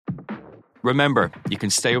Remember, you can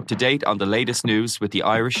stay up to date on the latest news with the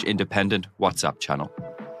Irish Independent WhatsApp channel.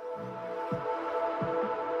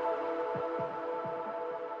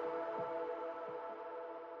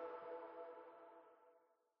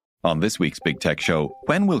 On this week's Big Tech Show,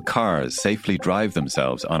 when will cars safely drive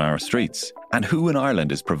themselves on our streets? And who in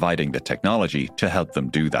Ireland is providing the technology to help them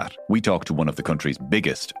do that? We talk to one of the country's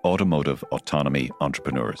biggest automotive autonomy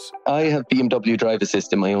entrepreneurs. I have BMW Drive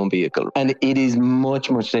Assist in my own vehicle, and it is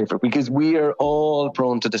much, much safer because we are all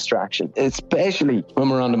prone to distraction, especially when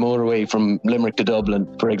we're on the motorway from Limerick to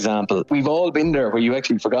Dublin, for example. We've all been there where you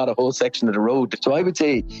actually forgot a whole section of the road. So I would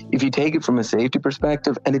say if you take it from a safety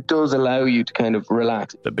perspective, and it does allow you to kind of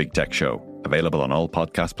relax. The Big Tech Show, available on all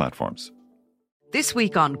podcast platforms. This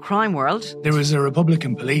week on Crime World. There was a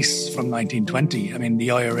Republican police from 1920. I mean,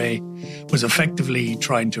 the IRA was effectively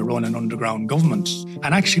trying to run an underground government.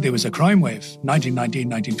 And actually, there was a crime wave. 1919,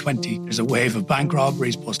 1920, there's a wave of bank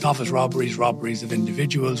robberies, post office robberies, robberies of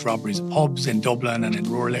individuals, robberies of pubs in Dublin and in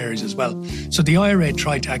rural areas as well. So the IRA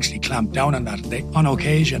tried to actually clamp down on that. They, on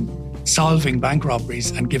occasion, solving bank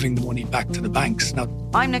robberies and giving the money back to the banks. Now,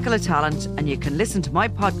 I'm Nicola Tallant, and you can listen to my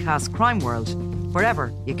podcast, Crime World,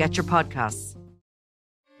 wherever you get your podcasts.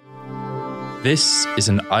 This is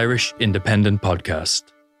an Irish Independent podcast.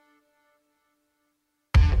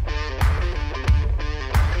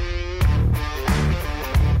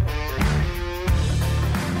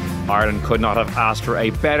 Ireland could not have asked for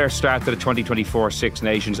a better start to the 2024 Six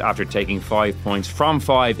Nations after taking 5 points from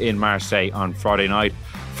 5 in Marseille on Friday night.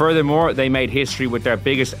 Furthermore, they made history with their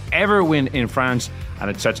biggest ever win in France,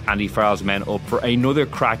 and it sets Andy Farrell's men up for another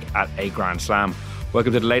crack at a Grand Slam.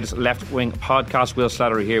 Welcome to the latest Left Wing podcast. Will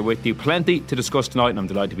Slattery here with you. Plenty to discuss tonight, and I'm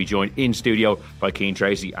delighted to be joined in studio by Cian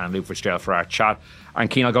Tracy and Luke Fitzgerald for our chat. And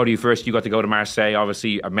Cian, I'll go to you first. You got to go to Marseille,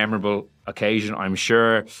 obviously a memorable occasion, I'm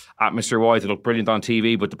sure. At Mr. White, it looked brilliant on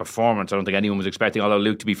TV, but the performance, I don't think anyone was expecting, although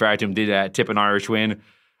Luke, to be fair to him, did tip an Irish win.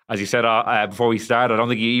 As you said before we started, I don't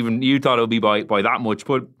think you thought it would be by that much.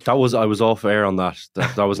 But I was off air on that.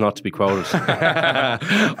 That was not to be quoted.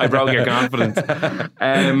 I broke your confidence.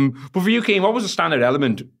 But for you, Cian, what was the standout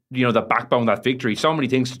element? You know, the backbone of that victory. So many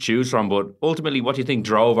things to choose from, but ultimately, what do you think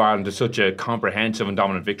drove Ireland to such a comprehensive and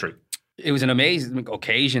dominant victory? It was an amazing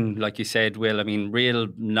occasion, like you said, Will. I mean, real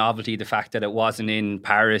novelty, the fact that it wasn't in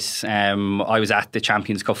Paris. I was at the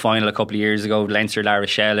Champions Cup final a couple of years ago, Leinster La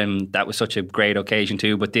Rochelle, and that was such a great occasion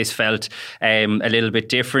too. But this felt a little bit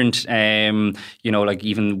different. You know, like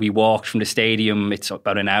even we walked from the stadium, it's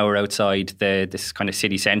about an hour outside this kind of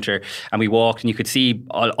city centre, and we walked and you could see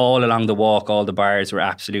all along the walk, all the bars were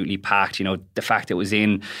absolutely packed. You know, the fact it was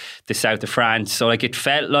in the south of France. So like it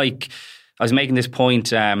felt like, I was making this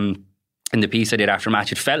point in the piece I did after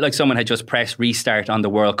match, it felt like someone had just pressed restart on the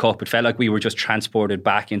World Cup. It felt like we were just transported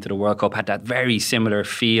back into the World Cup. Had that very similar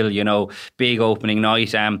feel, you know, big opening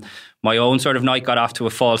night. My own sort of night got off to a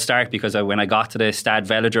false start because when I got to the Stade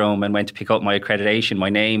Velodrome and went to pick up my accreditation, my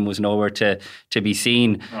name was nowhere to be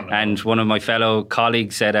seen. Oh, no. And one of my fellow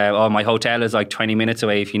colleagues said, my hotel is like 20 minutes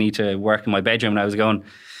away if you need to work in my bedroom. And I was going,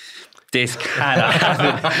 this cannot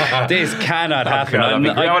happen. This cannot happen.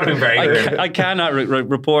 I cannot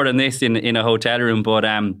report on this in a hotel room, but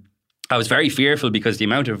I was very fearful because the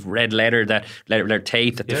amount of red letter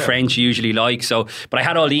tape that the French usually like. So, but I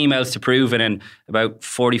had all the emails to prove it, and about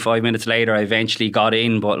 45 minutes later, I eventually got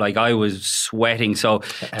in. But like I was sweating. So,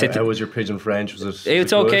 how was your pidgin French? Was it?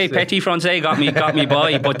 It's okay. Petit Francais got me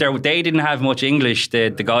by, but they didn't have much English. The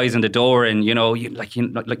guys in the door, and you know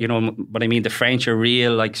what I mean. The French are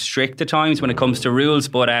real like strict at times when it comes to rules,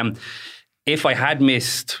 but if I had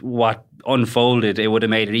missed what unfolded, it would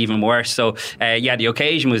have made it even worse. So the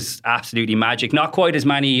occasion was absolutely magic. Not quite as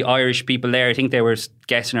many Irish people there. I think they were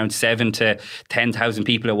guessing around 7,000 to 10,000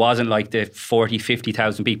 people. It wasn't like the 40,000,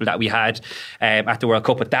 50,000 people that we had at the World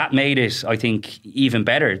Cup, but that made it, I think, even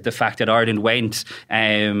better. The fact that Ireland went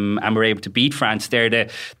and were able to beat France there.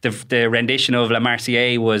 The rendition of La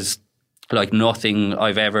Marseillaise was like nothing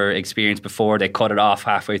I've ever experienced before. They cut it off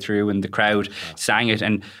halfway through and the crowd sang it,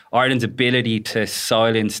 and Ireland's ability to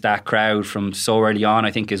silence that crowd from so early on,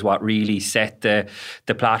 I think, is what really set the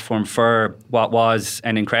platform for what was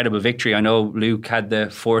an incredible victory. I know Luke had the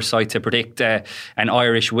foresight to predict an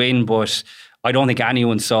Irish win, but I don't think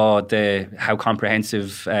anyone saw how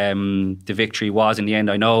comprehensive the victory was in the end.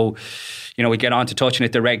 I know, we get on to touching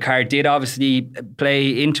it. The red card did obviously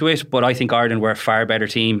play into it, but I think Ireland were a far better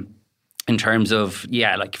team in terms of,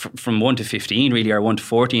 from 1 to 15 really, or 1 to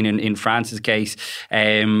 14 in France's case.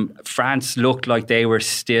 France looked like they were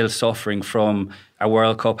still suffering from a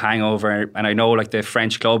World Cup hangover, and I know like the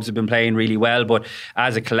French clubs have been playing really well, but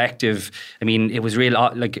as a collective, I mean, it was real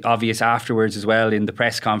like obvious afterwards as well in the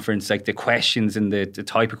press conference, like the questions and the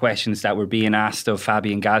type of questions that were being asked of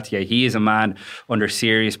Fabien Galthié. He is a man under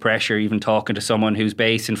serious pressure, even talking to someone who's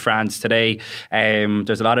based in France today.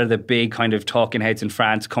 There's a lot of the big kind of talking heads in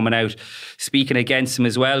France coming out speaking against him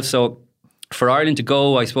as well. So for Ireland to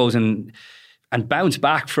go, I suppose, and bounce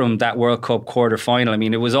back from that World Cup quarter final, I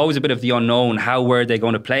mean, it was always a bit of the unknown. How were they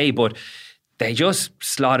going to play? But they just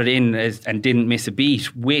slotted in and didn't miss a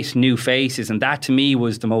beat with new faces, and that to me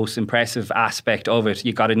was the most impressive aspect of it.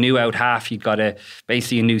 You got a new out half, you got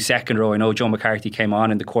basically a new second row. I know Joe McCarthy came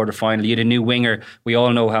on in the quarter final. You had a new winger. We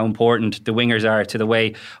all know how important the wingers are to the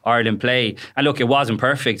way Ireland play. And look, it wasn't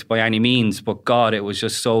perfect by any means, but God, it was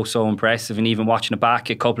just so impressive. And even watching it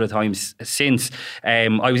back a couple of times since,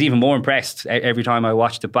 I was even more impressed every time I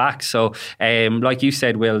watched it back. So like you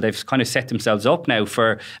said, Will, they've kind of set themselves up now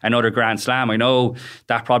for another Grand Slam. I know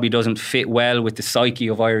that probably doesn't fit well with the psyche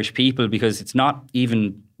of Irish people, because it's not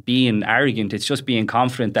even being arrogant, it's just being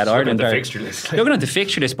confident that Ireland are looking at the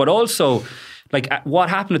fixture list, but also like what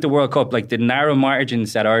happened at the World Cup, like the narrow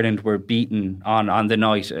margins that Ireland were beaten on the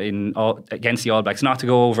night against the All Blacks. Not to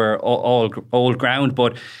go over all old ground,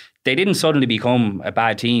 but they didn't suddenly become a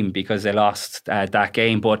bad team because they lost that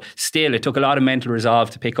game. But still, it took a lot of mental resolve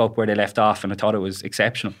to pick up where they left off, and I thought it was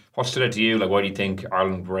exceptional. What stood out to you? Like, why do you think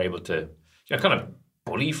Ireland were able to kind of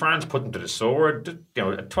bully France, put them to the sword? A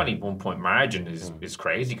 21-point margin is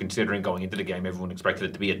crazy, considering going into the game everyone expected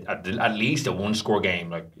it to be at least a one-score game,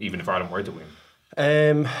 like even if Ireland were to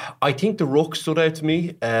win. I think the ruck stood out to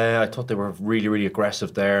me. I thought they were really, really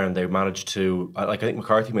aggressive there, and they managed to. I think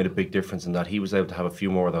McCarthy made a big difference in that he was able to have a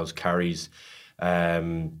few more of those carries.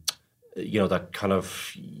 That kind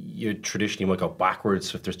of, you traditionally might go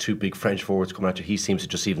backwards if there's two big French forwards coming at you. He seems to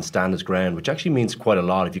just even stand his ground, which actually means quite a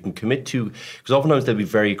lot if you can commit to, because oftentimes they'll be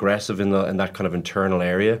very aggressive in that kind of internal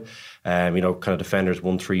area. Kind of defenders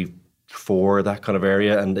 1-3-4, that kind of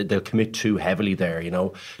area, and they'll commit too heavily there,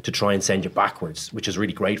 to try and send you backwards, which is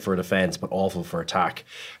really great for a defence but awful for attack.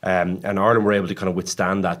 And Ireland were able to kind of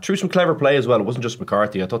withstand that through some clever play as well. It wasn't just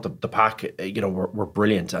McCarthy. I thought the pack, were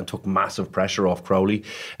brilliant and took massive pressure off Crowley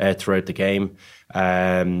throughout the game.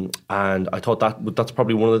 And I thought that's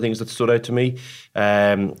probably one of the things that stood out to me.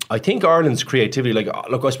 I think Ireland's creativity,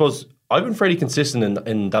 I suppose I've been fairly consistent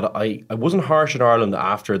in that I wasn't harsh on Ireland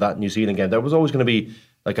after that New Zealand game. There was always going to be,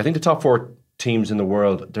 I think the top four teams in the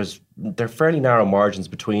world, they're fairly narrow margins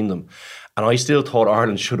between them. And I still thought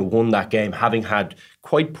Ireland should have won that game, having had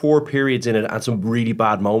quite poor periods in it and some really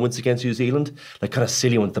bad moments against New Zealand. Like kind of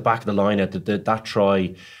silly one at the back of the line at that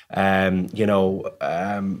try, and then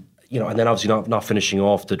obviously not finishing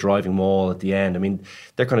off the driving maul at the end. I mean,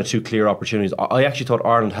 they're kind of two clear opportunities. I actually thought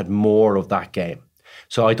Ireland had more of that game.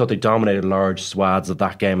 So I thought they dominated large swaths of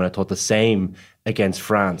that game, and I thought the same against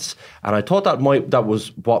France. And I thought that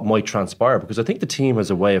was what might transpire, because I think the team has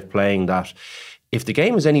a way of playing that if the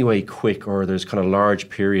game is anyway quick or there's kind of large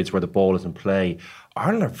periods where the ball is in play,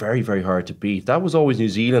 Ireland are very, very hard to beat. That was always New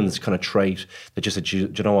Zealand's kind of trait, that just said, you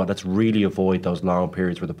know what, let's really avoid those long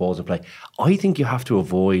periods where the ball's in play. I think you have to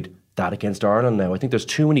avoid that against Ireland now. I think there's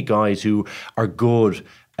too many guys who are good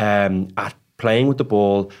at playing with the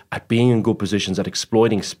ball, at being in good positions, at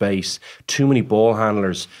exploiting space. Too many ball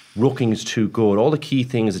handlers. Rucking is too good. All the key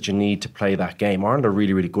things that you need to play that game. Ireland are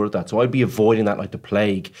really, really good at that. So I'd be avoiding that like the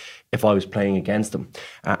plague if I was playing against them.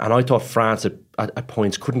 And I thought France at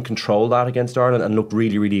points couldn't control that against Ireland and looked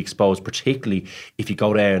really, really exposed, particularly if you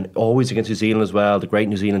go down, always against New Zealand as well, the great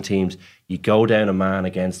New Zealand teams, you go down a man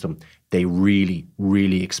against them, they really,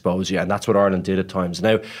 really expose you. And that's what Ireland did at times.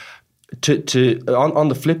 Now, on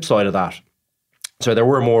the flip side of that, so there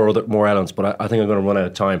were more elements, but I think I'm going to run out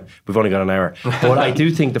of time. We've only got an hour. But I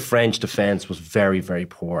do think the French defence was very, very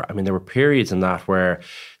poor. I mean, there were periods in that where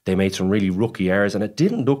they made some really rookie errors, and it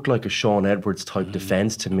didn't look like a Sean Edwards type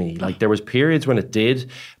defence to me. Like, there was periods when it did,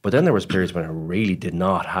 but then there was periods when it really did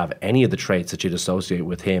not have any of the traits that you'd associate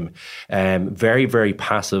with him. Very, very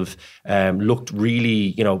passive. Looked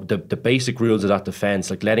really, the basic rules of that defence,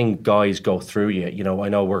 like letting guys go through you. I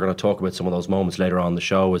know we're going to talk about some of those moments later on in the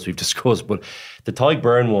show as we've discussed, but the Tadhg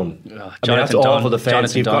Beirne one, that's awful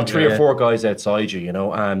defence. You've got three or four guys outside you,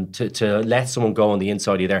 and to let someone go on the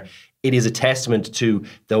inside of you there, it is a testament to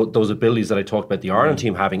those abilities that I talked about the Ireland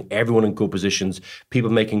team having, everyone in good positions, people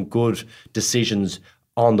making good decisions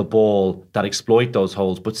on the ball that exploit those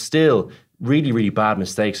holes, but still really, really bad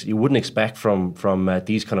mistakes that you wouldn't expect from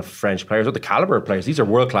these kind of French players, or the calibre of players. These are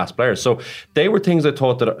world-class players. So they were things I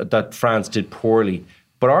thought that France did poorly,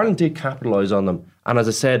 but Ireland did capitalise on them. And as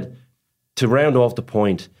I said, to round off the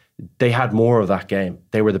point, they had more of that game.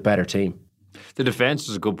 They were the better team. The defence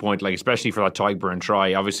is a good point, like especially for that Tygburn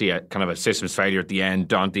try. Obviously, a kind of a systems failure at the end.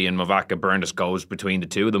 Dante and Movaka burned us goals between the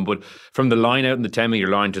two of them. But from the line out in the 10-metre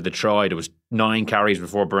line to the try, there was 9 carries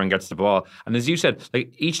before Byrne gets the ball. And as you said,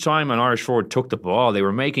 like each time an Irish forward took the ball, they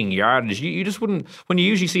were making yardage. You just wouldn't, when you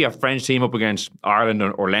usually see a French team up against Ireland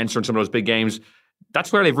or Leinster in some of those big games,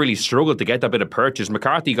 that's where they've really struggled to get that bit of purchase.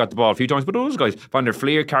 McCarthy got the ball a few times, but those guys, Van der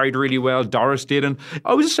Fleer carried really well, Doris did, and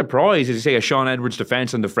I was just surprised, as you say, a Sean Edwards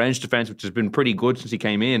defence and the French defence, which has been pretty good since he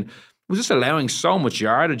came in, was just allowing so much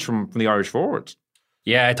yardage from the Irish forwards.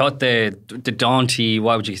 Yeah, I thought the Dante,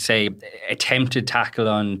 what would you say, attempted tackle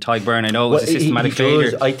on Tygburn, I know it was a systematic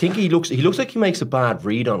failure. I think he looks like he makes a bad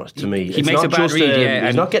read on it to me. He makes a bad read, yeah.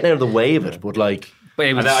 He's not getting out of the way of it, but like... But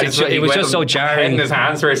it was just so jarring. In his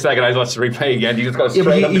hands for a second, I watched the replay again. He just got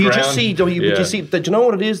straight on the ground. You see, do you know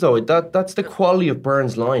what it is though? That's the quality of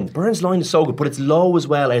Byrne's line. Byrne's line is so good, but it's low as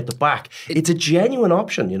well out the back. It's a genuine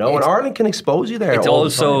option, you know, and Ireland can expose you there.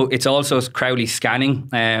 It's also Crowley scanning.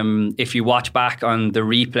 If you watch back on the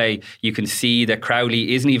replay, you can see that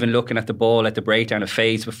Crowley isn't even looking at the ball at the breakdown of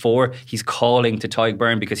phase before. He's calling to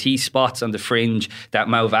Tygburn because he spots on the fringe that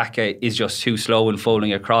Movaka is just too slow and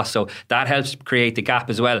folding across. So that helps create the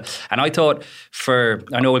gap as well. And I thought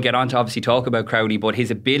I know we'll get on to obviously talk about Crowley, but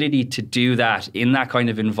his ability to do that in that kind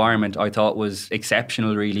of environment I thought was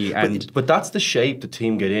exceptional really. But that's the shape the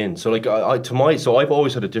team get in. So like I've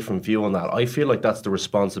always had a different view on that. I feel like that's the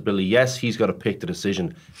responsibility. Yes, he's got to pick the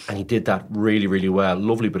decision and he did that really, really well.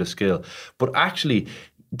 Lovely bit of skill. But actually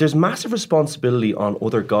there's massive responsibility on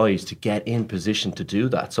other guys to get in position to do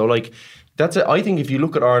that. So like that's it. I think if you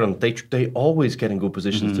look at Ireland, they always get in good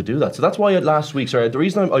positions to do that. So that's why last week, the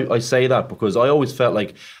reason I say that, because I always felt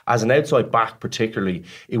like as an outside back particularly,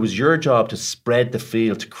 it was your job to spread the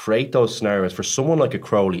field, to create those scenarios for someone like a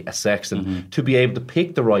Crowley, a Sexton, to be able to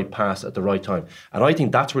pick the right pass at the right time. And I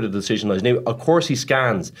think that's where the decision lies. Now, of course he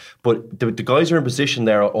scans, but the guys are in position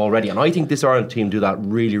there already. And I think this Ireland team do that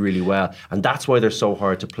really, really well. And that's why they're so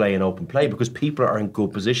hard to play in open play, because people are in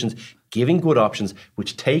good positions, giving good options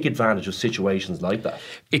which take advantage of situations like that.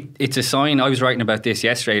 It's a sign. I was writing about this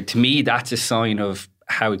yesterday. To me, that's a sign of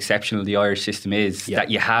how exceptional the Irish system is,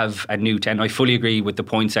 that you have a new 10. I fully agree with the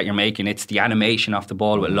points that you're making. It's the animation off the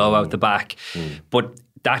ball with Lowe out the back. But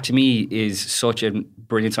that to me is such a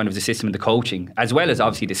brilliant sign of the system and the coaching, as well as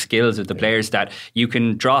obviously the skills of the players, that you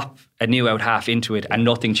can drop a new out half into it and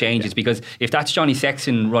nothing changes. Because if that's Johnny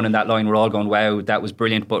Sexton running that line, we're all going, wow, that was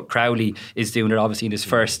brilliant. But Crowley is doing it obviously in his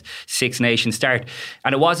first Six Nations start.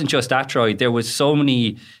 And it wasn't just that try. There was so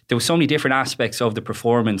many different aspects of the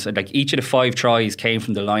performance. Like each of the 5 tries came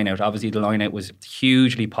from the line out. Obviously the line out was a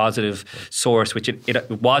hugely positive source, which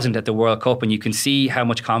it wasn't at the World Cup. And you can see how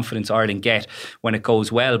much confidence Ireland get when it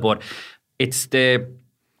goes well. But it's the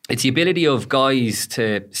ability of guys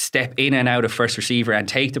to step in and out of first receiver and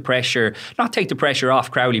not take the pressure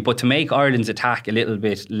off Crowley, but to make Ireland's attack a little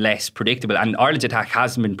bit less predictable. And Ireland's attack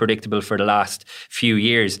hasn't been predictable for the last few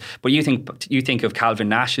years. But you think of Calvin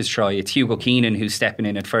Nash's try. It's Hugo Keenan who's stepping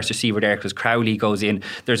in at first receiver there because Crowley goes in.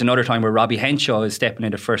 There's another time where Robbie Henshaw is stepping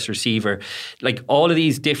in at first receiver. Like all of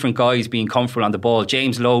these different guys being comfortable on the ball.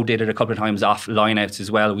 James Lowe did it a couple of times off lineouts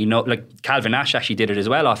as well. We know, like Calvin Nash actually did it as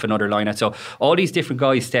well off another lineout. So all these different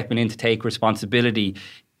guys stepping in to take responsibility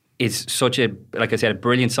is such a, like I said, a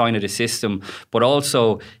brilliant sign of the system, but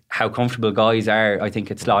also how comfortable guys are, I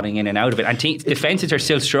think, at slotting in and out of it. And defences are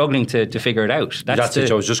still struggling to figure it out. That's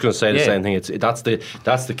it. I was just going to say the same thing. That's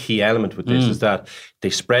the key element with this, is that they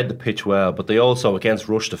spread the pitch well, but they also, against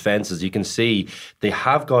rush defences, you can see they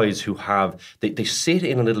have guys who they sit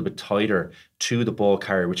in a little bit tighter to the ball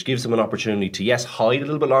carrier, which gives them an opportunity to, yes, hide a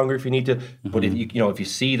little bit longer if you need to, but if you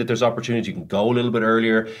see that there's opportunities, you can go a little bit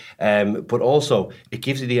earlier. But also, it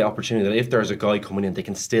gives you the opportunity that if there's a guy coming in, they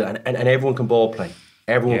can still, and everyone can ball play.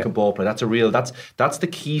 Everyone can ball play. That's the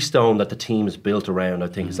keystone that the team is built around, I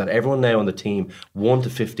think, is that everyone now on the team, 1 to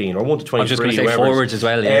 15 or 1 to 23, I was just going to say forwards as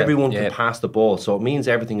well. Everyone can pass the ball. So it means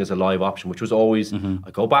everything is a live option, which was always,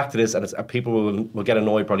 I go back to this and people will get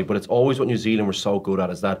annoyed probably, but it's always what New Zealand were so good at,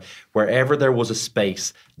 is that wherever there was a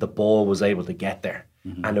space, the ball was able to get there.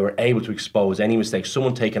 And they were able to expose any mistake.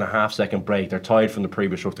 Someone taking a half-second break, they're tired from the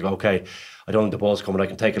previous ruck, to go, okay, I don't think the ball's coming, I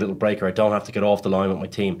can take a little break, or I don't have to get off the line with my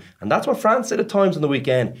team. And that's what France did at times on the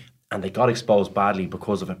weekend, and they got exposed badly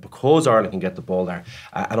because of it, because Ireland can get the ball there.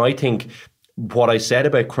 And I think what I said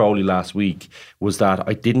about Crowley last week was that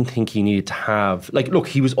I didn't think he needed to have, look,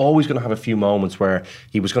 he was always going to have a few moments where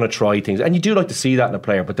he was going to try things, and you do like to see that in a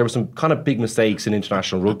player, but there were some kind of big mistakes in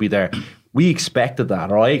international rugby there. We expected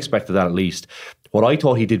that, or I expected that at least. What I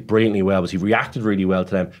thought he did brilliantly well was he reacted really well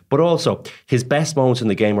to them, but also his best moments in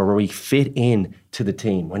the game are where he fit in to the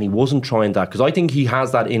team, when he wasn't trying that, because I think he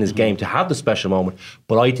has that in his game to have the special moment,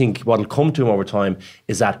 but I think what will come to him over time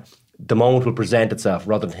is that the moment will present itself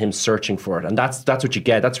rather than him searching for it. And that's what you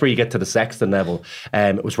get. That's where you get to the Sexton level.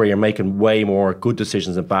 It was where you're making way more good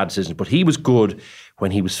decisions than bad decisions. But he was good when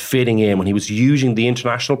he was fitting in, when he was using the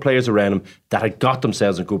international players around him that had got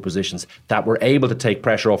themselves in good positions, that were able to take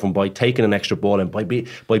pressure off him by taking an extra ball and by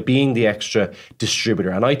being the extra distributor.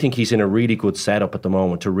 And I think he's in a really good setup at the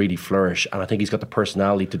moment to really flourish. And I think he's got the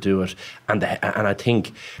personality to do it. And I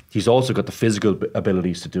think he's also got the physical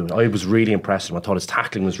abilities to do it. I was really impressed with him. I thought his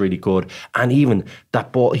tackling was really good. And even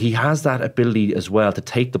that ball, he has that ability as well to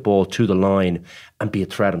take the ball to the line and be a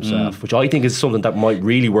threat himself, which I think is something that might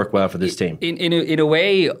really work well for this team. In a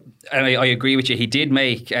way, and I agree with you, he did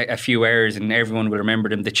make a few errors and everyone will remember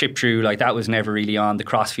them. The chip through, like, that was never really on. The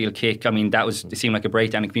crossfield kick, I mean, it seemed like a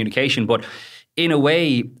breakdown in communication. But in a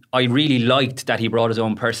way, I really liked that he brought his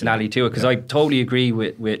own personality to it, because I totally agree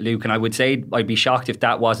with Luke, and I would say I'd be shocked if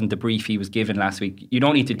that wasn't the brief he was given last week. You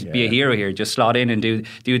don't need to be a hero here, just slot in and do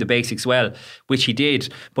the basics well, which he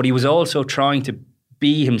did. But he was also trying to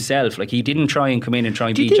be himself. Like, he didn't try and come in and try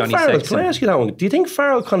and be Johnny Sexton. Can I ask you that one? Do you think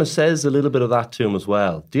Farrell kind of says a little bit of that to him as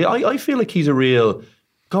well? I feel like he's a real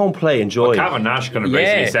go and play, enjoy. Well, Calvin Nash kind of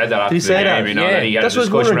basically said that after the game. You know, that he had that's a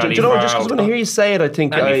discussion with Andy Farrell. Just when I hear you say it, I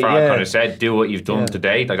think Andy Farrell kind of said, "Do what you've done to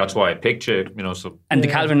date." Like, that's why I picture, you know. So, and the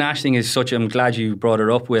Calvin Nash thing is such. I'm glad you brought it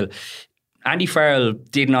up, Will. Andy Farrell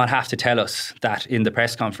did not have to tell us that in the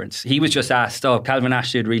press conference. He was just asked, Calvin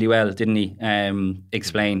Nash did really well, didn't he?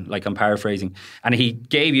 Explain, like, I'm paraphrasing. And he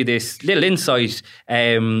gave you this little insight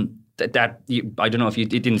that I don't know if you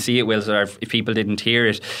didn't see it, Will, or if people didn't hear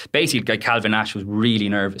it. Basically, like, Calvin Nash was really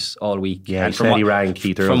nervous all week. Yeah, and he rang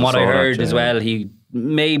Keith Earls. From what I heard as well, he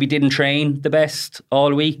maybe didn't train the best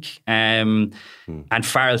all week. And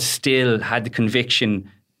Farrell still had the conviction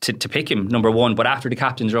to pick him, number one. But after the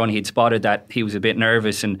captain's run, he'd spotted that he was a bit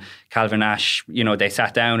nervous, and Calvin Nash, you know, they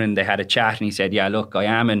sat down and they had a chat, and he said, yeah, look, I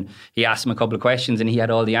am. And he asked him a couple of questions and he had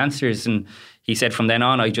all the answers. And he said, from then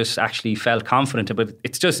on, I just actually felt confident. But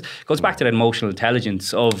it's just goes back to that emotional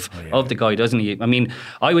intelligence of the guy, doesn't he? I mean,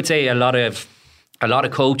 I would say a lot of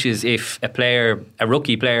coaches, if a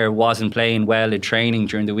rookie player wasn't playing well in training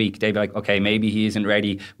during the week, they'd be like, okay, maybe he isn't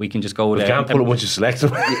ready. We can just go. We can't pull him once you select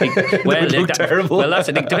him. Terrible. Well,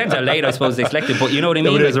 it depends how late, I suppose, they select him. But you know what I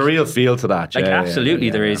mean? There's a real feel to that. Like,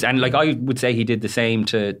 absolutely, there is. And like, I would say he did the same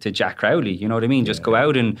to Jack Crowley. You know what I mean? Just go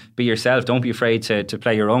out and be yourself. Don't be afraid to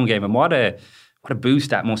play your own game. And what a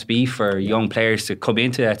boost that must be for young players to come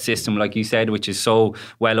into that system, like you said, which is so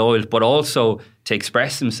well oiled, but also to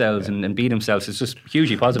express themselves and be themselves. It's just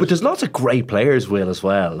hugely positive. But there's lots of great players, Will, as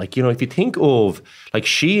well. Like, you know, if you think of, like,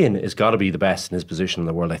 Sheehan has got to be the best in his position in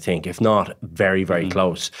the world, I think, if not very, very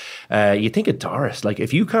close. You think of Doris. Like,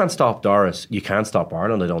 if you can't stop Doris, you can't stop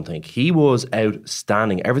Ireland, I don't think. He was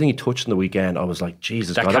outstanding. Everything he touched in the weekend, I was like,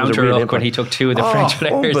 Jesus that God, counter that was a real look when he took two of the French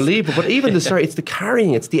players. Unbelievable. But even it's the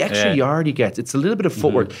carrying, it's the extra yard he gets, it's a little bit of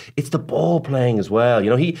footwork, it's the ball playing as well. You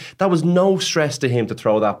know, that was no stress to him to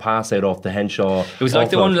throw that pass out off the Henshaw. It was like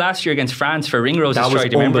the one last year against France for Ringrose's try.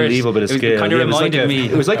 That was unbelievable bit of skill. It kind of reminded me.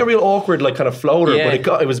 It was like a real awkward, like, kind of floater,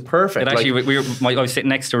 but it was perfect. Actually, I was sitting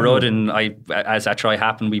next to Rudd, and as that try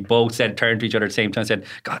happened, we both turned to each other at the same time and said,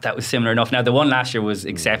 God, that was similar enough. Now, the one last year was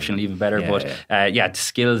exceptional, even better, but the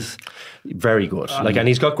skills. Very good. And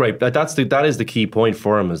he's got great. That is the key point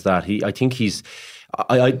for him, is that I think he's.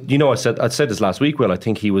 I said this last week, Will. I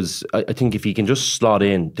think if he can just slot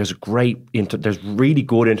in, there's there's really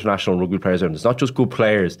good international rugby players there. There's not just good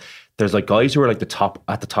players. There's like guys who are like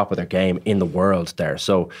at the top of their game in the world there.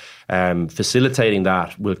 So facilitating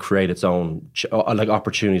that will create its own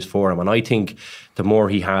opportunities for him. And I think the more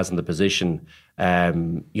he has in the position, I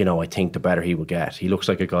think the better he will get. He looks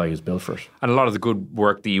like a guy who's built for it. And a lot of the good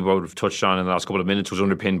work that you would have touched on in the last couple of minutes was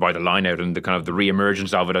underpinned by the line out and the kind of the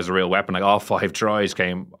re-emergence of it as a real weapon. Like, all 5 tries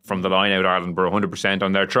came from the line out. Ireland were 100%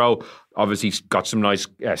 on their throw. Obviously got some nice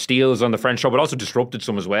steals on the French throw, but also disrupted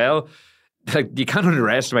some as well. Like, you can't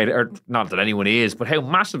underestimate it, or not that anyone is, but how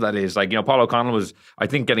massive that is. Like, you know, Paul O'Connell was, I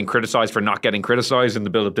think, getting criticised for not getting criticised in the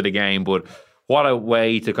build-up to the game, but what a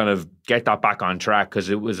way to kind of get that back on track, because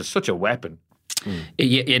it was such a weapon.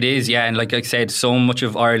 It is, yeah. And like I said, so much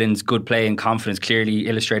of Ireland's good play and confidence clearly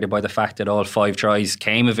illustrated by the fact that all 5 tries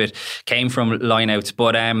came from lineouts.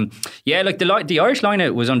 But like the Irish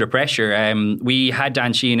lineout was under pressure. We had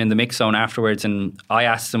Dan Sheehan in the mix zone afterwards, and I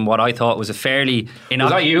asked him what I thought was a fairly... Was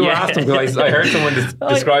that you who asked him? Because I heard someone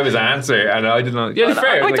describe his answer, and I didn't know. Yeah,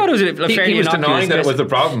 fair. I thought it was a fairly... He was denying that it was the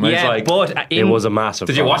problem. Yeah, it was a massive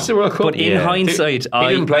Did problem. you watch the World Cup? But in hindsight... He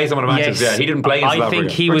didn't play some of the matches, he didn't play in South Africa. I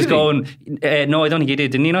think he was going... no, I don't think he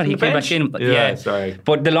did. Didn't he not? He came back in. Yeah, sorry.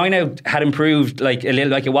 But the line-out had improved like a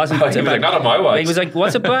little, like it wasn't... He was like, not on my watch. He was like,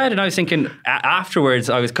 was it bad? And I was thinking, afterwards,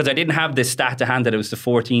 because I didn't have this stat to hand that it was the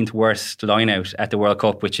 14th worst line-out at the World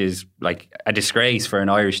Cup, which is like a disgrace for an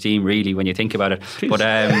Irish team, really, when you think about it. Jeez.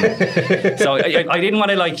 But so I didn't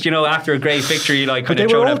want to, after a great victory, kind of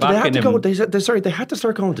throw that back in them. They had to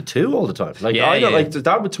start going to 2 all the time.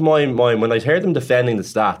 That was to my mind, when I heard them defending the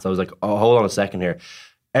stats, I was like, oh, hold on a second here.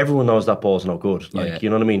 Everyone knows that ball's no good. You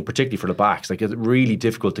know what I mean? Particularly for the backs. Like, it's really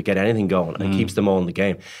difficult to get anything going, and it keeps them all in the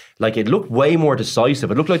game. Like, it looked way more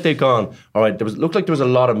decisive. It looked like they'd gone, all right, looked like there was a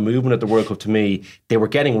lot of movement at the World Cup to me. They were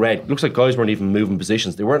getting red. It looks like guys weren't even moving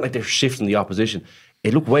positions. They weren't like they're shifting the opposition.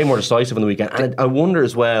 It looked way more decisive on the weekend. And I wonder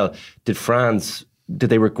as well, did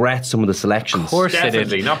they regret some of the selections? Of course Definitely,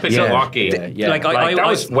 they did. not Milwaukee. That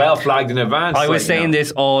was well flagged in advance. I was saying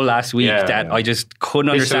this all last week that I just couldn't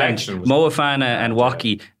understand Moefana and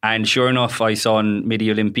Woki, and sure enough, I saw on Midi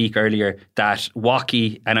Olympique earlier that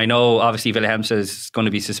Woki, and I know obviously Wilhelmsen is going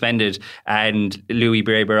to be suspended, and Louis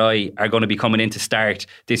Bray-Baray are going to be coming in to start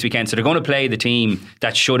this weekend, so they're going to play the team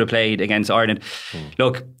that should have played against Ireland.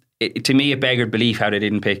 Look, to me, it beggared belief how they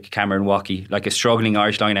didn't pick Cameron Woki, like a struggling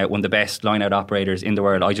Irish lineout, one of the best lineout operators in the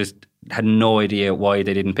world. I just had no idea why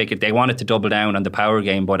they didn't pick it. They wanted to double down on the power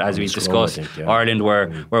game, but as we discussed, Ireland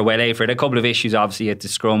were well A for it. A couple of issues, obviously, at the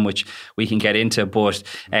scrum, which we can get into, but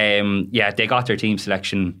they got their team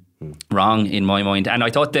selection wrong in my mind. And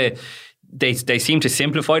I thought they seemed to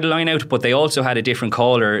simplify the line out, but they also had a different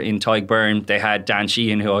caller in Tadhg Beirne. They had Dan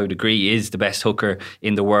Sheehan, who I would agree is the best hooker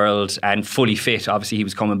in the world and fully fit. Obviously, he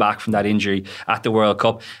was coming back from that injury at the World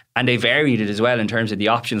Cup. And they varied it as well in terms of the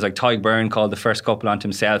options. Like Tadhg Beirne called the first couple onto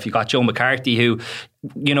himself. You got Joe McCarthy, who,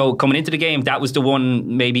 coming into the game, that was the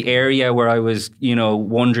one maybe area where I was,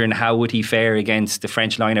 wondering how would he fare against the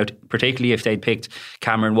French lineout, particularly if they'd picked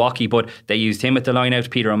Cameron Woki. But they used him at the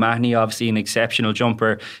lineout. Peter O'Mahony, obviously an exceptional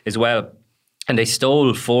jumper as well. And they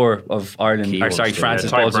stole 4 of Ireland,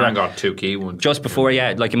 France's balls. Tadhg Beirne got 2 key ones. Just before,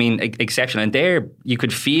 exceptional. And there, you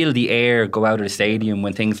could feel the air go out of the stadium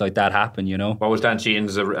when things like that happen, What was Dan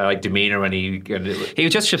Sheehan's demeanour when he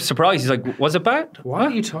was just surprised. He's like, was it bad? What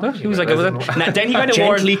are you talking about? He was like, then he kind of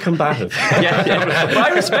gently combative. But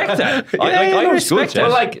I respect that. I respect that.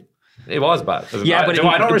 Well, it was bad. But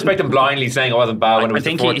I don't respect him blindly saying it wasn't bad when it was the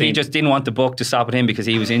 14th. I think he just didn't want the book to stop at him because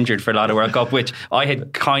he was injured for a lot of World Cup, which I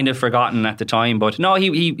had kind of forgotten at the time. But no,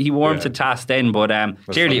 he warmed to task then. But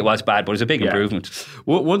clearly it was bad, but it was a big improvement.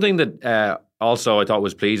 One thing that also I thought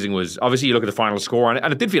was pleasing was, obviously you look at the final score,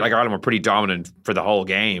 and it did feel like Ireland were pretty dominant for the whole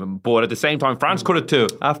game, but at the same time France could have too.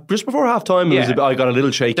 Just before half time I got a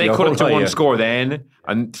little shaky. They could have took one score then,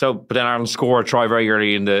 but then Ireland scored a try very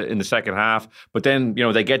early in the second half, but then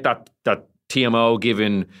they get that TMO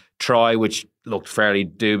given try, which looked fairly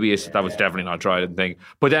dubious. That was definitely not a try, I didn't think.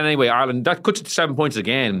 But then anyway, Ireland, that cuts it to 7 points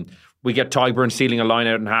again. We get Tadhg Beirne stealing a line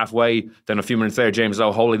out in halfway. Then a few minutes later, James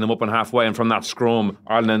Lowe holding them up in halfway. And from that scrum,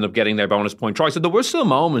 Ireland ended up getting their bonus point try. So there were still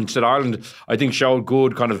moments that Ireland, I think, showed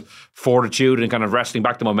good kind of fortitude and kind of wrestling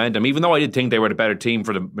back the momentum. Even though I did think they were the better team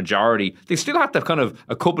for the majority, they still had to kind of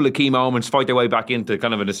a couple of key moments fight their way back into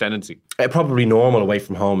kind of an ascendancy. Probably normal away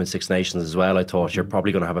from home in Six Nations as well. I thought you're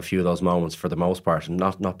probably going to have a few of those moments for the most part. And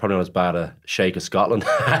probably not as bad a shake as Scotland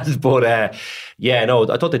has. But I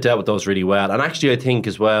thought they dealt with those really well. And actually, I think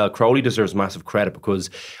as well, Crowley deserves massive credit, because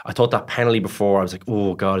I thought that penalty before, I was like,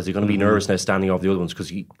 oh God, is he going to be nervous now standing over the other ones? Because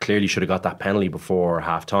he clearly should have got that penalty before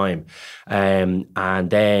half time. And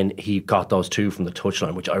then he got those 2 from the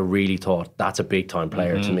touchline, which I really thought that's a big time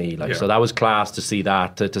player to me. So that was class to see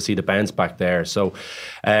that, to see the bounce back there. So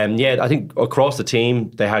I think across the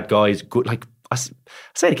team they had guys good, like I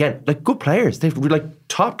say it again, like good players. They've like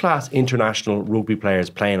top class international rugby players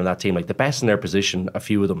playing on that team, like the best in their position, a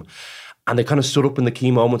few of them. And they kind of stood up in the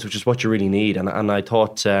key moments, which is what you really need. And I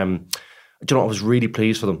thought, I was really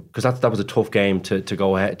pleased for them, because that was a tough game to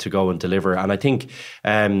go ahead, to go and deliver. And I think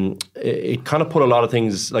it kind of put a lot of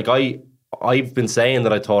things, like I've been saying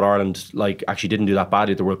that I thought Ireland actually didn't do that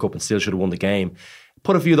badly at the World Cup and still should have won the game.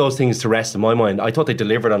 Put a few of those things to rest in my mind. I thought they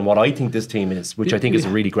delivered on what I think this team is, which I think is a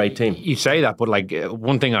really great team. You say that, but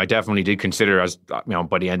one thing I definitely did consider as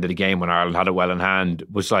by the end of the game when Ireland had it well in hand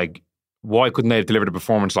was why couldn't they have delivered a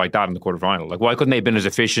performance like that in the quarterfinal? Like, why couldn't they have been as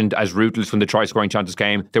efficient, as ruthless when the try scoring chances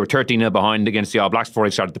came? They were 13-0 behind against the All Blacks before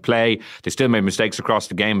they started to play. They still made mistakes across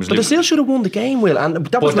the game. But they still should have won the game, Will, and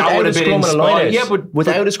that was without a scrum and a line out. Yeah, but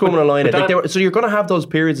without a scrum and a line out. So you're going to have those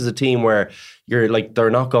periods as a team where you're like,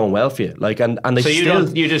 they're not going well for you. Like, and they so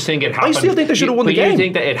you just think it happened? I still think they should have won the game. You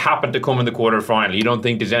think that it happened to come in the quarterfinal? You don't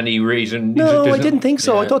think there's any reason? No, I didn't think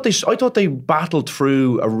so. Yeah. I thought they battled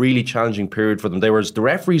through a really challenging period for them. The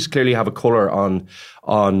referees clearly have a colour on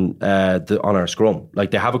our scrum.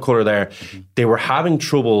 Like, they have a colour there. Mm-hmm. They were having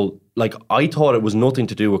trouble. Like, I thought it was nothing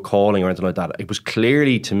to do with calling or anything like that. It was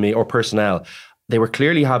clearly, to me, or personnel, they were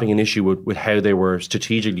clearly having an issue with how they were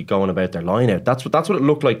strategically going about their line out. That's what it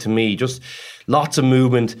looked like to me. Just lots of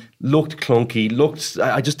movement, looked clunky,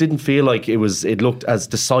 I just didn't feel like it looked as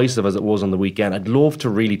decisive as it was on the weekend. I'd love to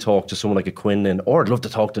really talk to someone like a Quinlan, or I'd love to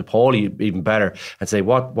talk to Paulie even better and say,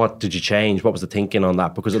 what did you change? What was the thinking on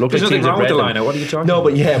that? Because it looked There's like nothing wrong with the line out. What are you talking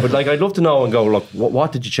about? But like, I'd love to know and go, look,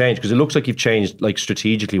 what did you change? Because it looks like you've changed, like,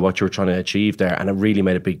 strategically what you were trying to achieve there, and it really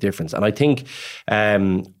made a big difference. And I think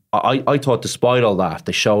I thought despite all that,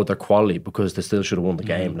 they showed their quality because they still should have won the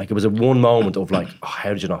game. Like, it was a one moment of like, oh, how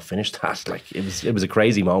did you not finish that? Like, it was a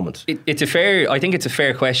crazy moment. I think it's a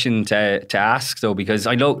fair question to ask, though, because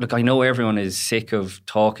I know everyone is sick of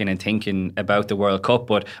talking and thinking about the World Cup,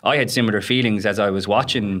 but I had similar feelings as I was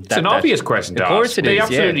watching. It's an obvious question to ask. Of course it is. They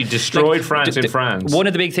absolutely destroyed France in France. One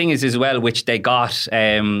of the big things as well, which they got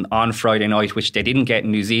on Friday night, which they didn't get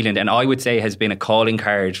in New Zealand, and I would say has been a calling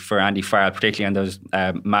card for Andy Farrell, particularly on those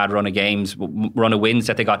mad run of wins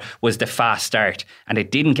that they got, was the fast start, and they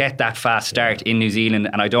didn't get that fast start in New Zealand,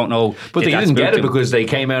 and I don't know. But they didn't get it because they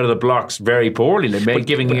came out of the blocks very poorly.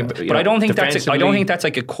 But I don't think that's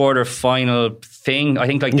like a quarter final thing. I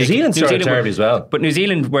think like New Zealand started terribly as well. But New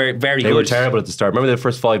Zealand were very good. They were terrible at the start. Remember the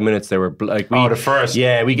first 5 minutes? They were like, the first.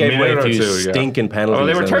 Yeah, we gave away a few stinking penalties. Oh,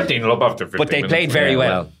 they were 13 up after 15 But they minutes. played very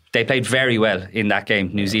well. They played very well in that game.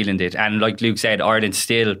 New Zealand did, and like Luke said, Ireland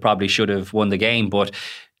still probably should have won the game, but.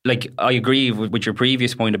 Like, I agree with your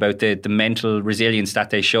previous point about the mental resilience that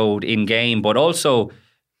they showed in game, but also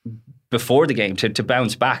before the game to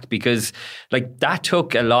bounce back, because like that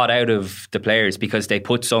took a lot out of the players because they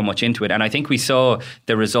put so much into it. And I think we saw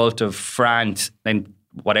the result of France, and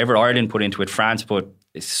whatever Ireland put into it, France put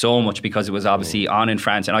so much because it was obviously on in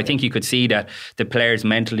France, and I think you could see that the players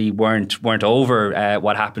mentally weren't over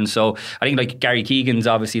what happened. So I think like Gary Keegan's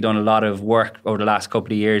obviously done a lot of work over the last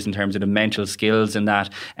couple of years in terms of the mental skills and that,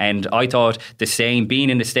 and I thought the same being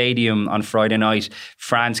in the stadium on Friday night.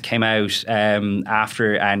 France came out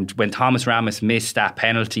after, and when Thomas Ramos missed that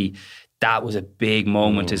penalty, that was a big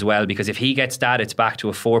moment as well, because if he gets that, it's back to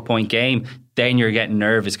a 4-point game. Then you're getting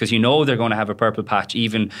nervous because you know they're going to have a purple patch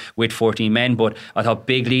even with 14 men. But I thought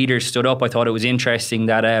big leaders stood up. I thought it was interesting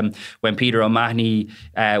that when Peter O'Mahony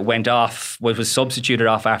went off, was substituted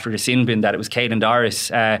off after the sin bin, that it was Caelan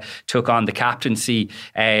Doris took on the captaincy,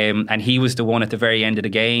 and he was the one at the very end of the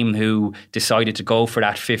game who decided to go for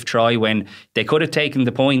that fifth try when they could have taken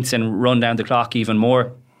the points and run down the clock even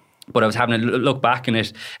more. But I was having a look back in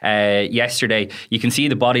it yesterday. You can see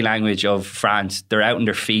the body language of France. They're out on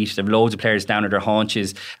their feet. There are loads of players down at their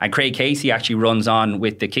haunches. And Craig Casey actually runs on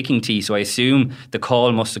with the kicking tee. So I assume the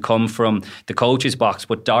call must have come from the coach's box.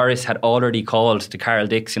 But Doris had already called to Carl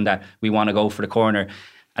Dixon that we want to go for the corner.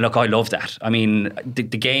 And look, I love that. I mean, the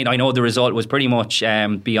game, I know the result was pretty much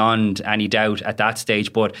beyond any doubt at that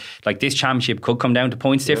stage, but like this championship could come down to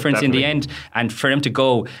points difference in the end. And for him to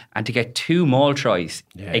go and to get 2 maul tries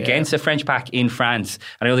against a French pack in France,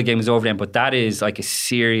 I know the game was over then, but that is like a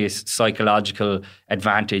serious psychological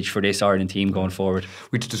advantage for this Ireland team going forward.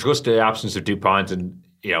 We discussed the absence of Dupont and,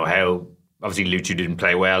 you know, how obviously Luchu didn't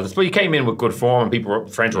play well. But he came in with good form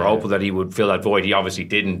and French were hopeful that he would fill that void. He obviously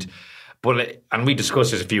didn't. But, and we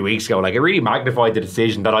discussed this a few weeks ago, like it really magnified the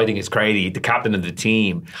decision that I think is crazy, the captain of the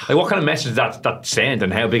team. Like what kind of message that sent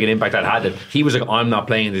and how big an impact that had, that he was like, I'm not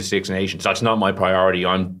playing the Six Nations. That's not my priority.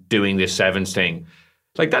 I'm doing this Sevens thing.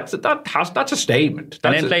 Like that's a statement.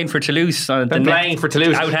 And then playing for Toulouse. Playing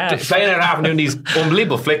at half and doing these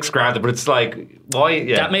unbelievable flicks, granted, but it's like, why?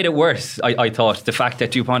 Yeah. That made it worse, I thought, the fact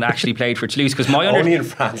that Dupont actually played for Toulouse, because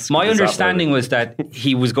my understanding was that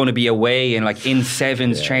he was going to be away in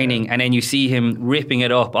sevens training, and then you see him ripping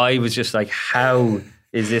it up. I was just like, how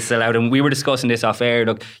is this allowed? And we were discussing this off air.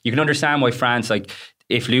 Look, you can understand why France,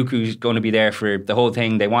 if Luku's going to be there for the whole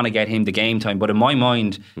thing, they want to get him the game time. But in my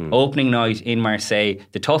mind, opening night in Marseille,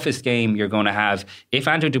 the toughest game you're going to have, if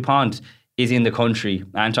Antoine Dupont is in the country.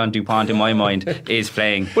 Antoine Dupont, in my mind, is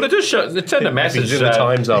playing. But it does show, it sent a message. He's in the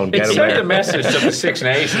time zone. It sent a message to the Six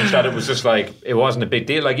Nations that it was just like, it wasn't a big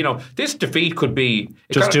deal. Like, this defeat could be...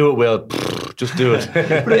 Just do it, Will. Just do it.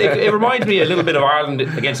 But it reminds me a little bit of Ireland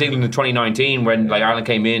against England in 2019 when like Ireland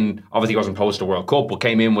came in, obviously wasn't post the World Cup, but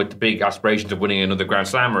came in with the big aspirations of winning another Grand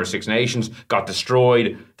Slam or Six Nations, got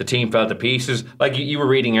destroyed, the team fell to pieces. Like you were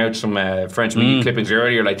reading out some French media clippings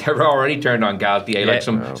earlier, like they were already turned on Galtier, like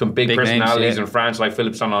some big personalities names, in France like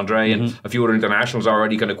Philippe Saint-André and a few other internationals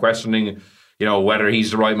already kind of questioning whether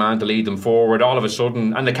he's the right man to lead them forward. All of a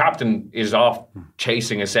sudden, and the captain is off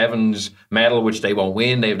chasing a sevens medal, which they won't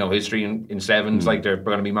win. They have no history in sevens. Like they're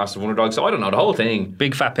going to be massive underdogs. So I don't know, the whole thing.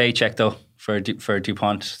 Big fat paycheck though for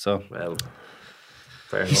Dupont. So well,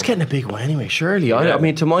 he's getting a big one anyway. Surely, yeah. I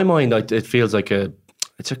mean, to my mind, it feels like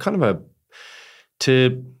it's a kind of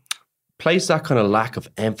to place that kind of lack of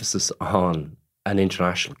emphasis on an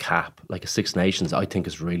international cap like a Six Nations, I think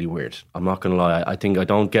is really weird. I'm not going to lie. I think I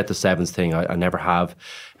don't get the sevens thing. I never have.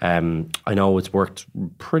 I know it's worked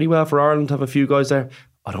pretty well for Ireland to have a few guys there.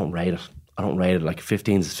 I don't rate it. Like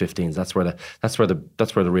 15s is 15s. That's where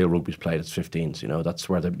the real rugby's played. It's 15s. That's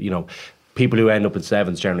where the people who end up in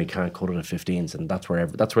sevens generally can't cut it at 15s, and that's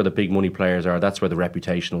where the big money players are. That's where the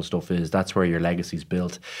reputational stuff is. That's where your legacy's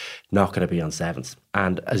built. Not going to be on sevens.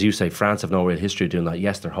 And as you say, France have no real history of doing that.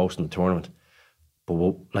 Yes, they're hosting the tournament. But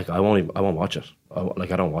I won't watch it. I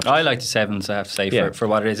don't watch it. I like the sevens, I have to say, for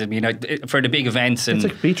what it is. I mean, for the big events and it's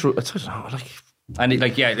like beetroot. To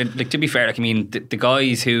be fair, the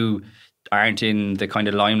guys who aren't in the kind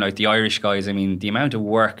of limelight, the Irish guys. I mean, the amount of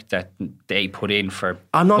work that they put in for.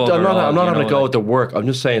 I'm not having a go at the work. I'm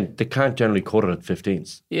just saying they can't generally cut it at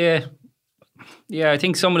 15s. Yeah. I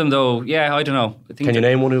think some of them though. Yeah, I don't know. Can you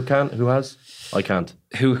name one who can? Who has? I can't.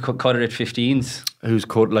 Who cut it at 15s? Who's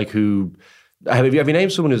cut who? Have you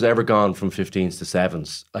named someone who's ever gone from 15s to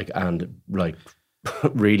 7s, and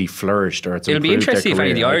really flourished? Or it'll be interesting if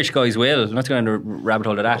any of the Irish guys will. I'm not going to rabbit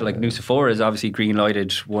hole of that. Like Nusafora has obviously green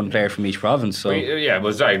lighted one player from each province. So we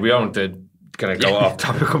don't kind of go off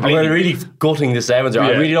topic completely. I'm really gutting the sevens.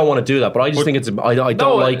 I really don't want to do that, but I just think it's. I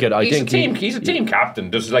don't like it. He's a team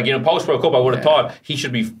captain. Just like post World Cup, I would have thought he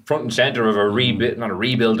should be front and center of a rebuild, not a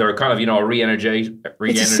rebuild, or kind of a re-energize.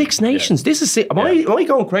 It's a Six Nations. This is. Am I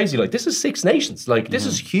going crazy? Like this is Six Nations. Like this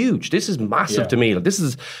is huge. This is massive to me. Like this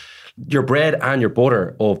is your bread and your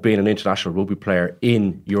butter of being an international rugby player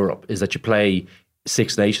in Europe. Is that you play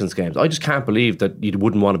Six Nations games. I just can't believe that you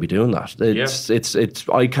wouldn't want to be doing that. It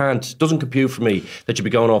doesn't compute for me that you'd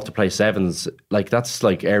be going off to play sevens. Like that's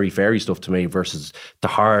like airy fairy stuff to me versus the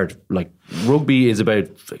hard, like rugby is about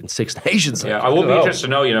Six Nations. Yeah, I would be interested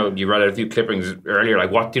to know, you read out a few clippings earlier,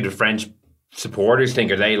 like what do the French supporters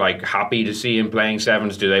think? Are they like happy to see him playing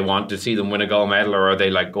sevens? Do they want to see them win a gold medal, or are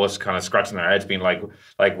they like us kind of scratching their heads being like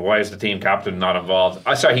why is the team captain not involved?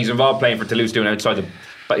 Sorry, he's involved playing for Toulouse, doing outside the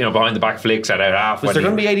behind the back flicks at out half. Is there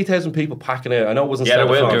going to be 80,000 people packing it? I know it wasn't. Yeah, there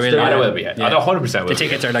will be. There will be. I know 100% will. The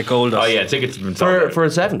tickets are like gold. Oh yeah, tickets have been sold for a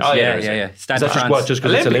sevens. Oh yeah. Stade de France. Just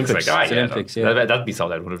because it's Olympics. Olympics. That'd be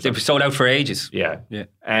sold out. 100%. They've sold out for ages. Yeah.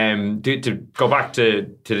 To go back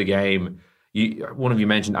to the game, one of you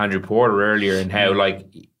mentioned Andrew Porter earlier, and how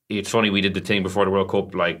it's funny, we did the thing before the World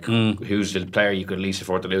Cup, who's the player you could least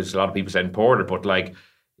afford to lose. A lot of people said Porter, but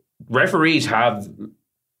referees have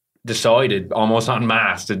decided almost en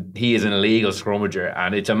masse that he is an illegal scrummager,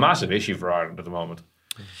 and it's a massive issue for Ireland at the moment.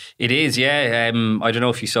 It is, yeah. I don't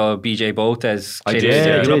know if you saw BJ Botez. I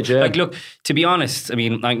did, yeah. Look, to be honest, I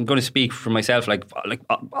mean, I'm going to speak for myself.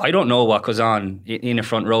 I don't know what goes on in a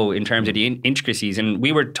front row in terms of the intricacies. And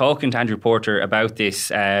we were talking to Andrew Porter about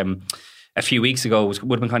this a few weeks ago. It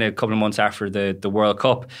would have been kind of a couple of months after the World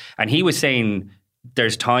Cup, and he was saying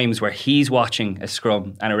there's times where he's watching a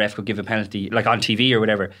scrum and a ref could give a penalty, like on TV or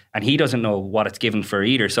whatever, and he doesn't know what it's given for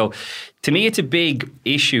either. So to me, it's a big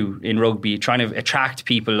issue in rugby, trying to attract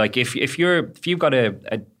people. Like if you've got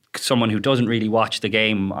someone who doesn't really watch the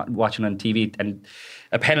game, watching on TV, and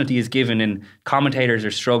a penalty is given and commentators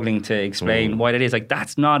are struggling to explain why that is,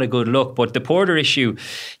 that's not a good look. But the Porter issue,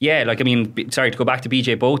 to go back to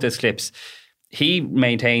BJ Botez's clips, he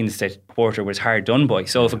maintains that Porter was hard done by.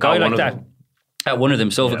 So if a guy like that... At one of them.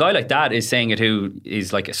 So if a guy like that is saying it, who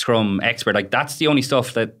is like a scrum expert, that's the only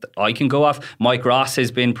stuff that I can go off. Mike Ross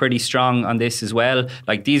has been pretty strong on this as well.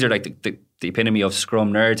 These are the the epitome of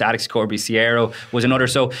scrum nerds. Alex Corby-Sierra was another.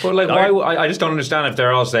 So, but like, I just don't understand if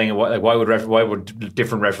they're all saying why would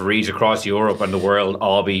different referees across Europe and the world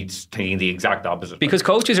all be thinking the exact opposite? Because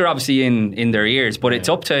coaches are obviously in their ears, but it's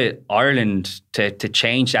up to Ireland to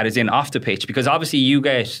change that, as in off the pitch. Because obviously you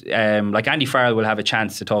get like Andy Farrell will have a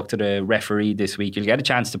chance to talk to the referee this week. You'll get a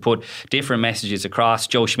chance to put different messages across.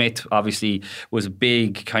 Joe Schmidt obviously was a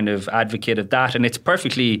big kind of advocate of that, and it's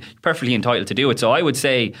perfectly entitled to do it. So I would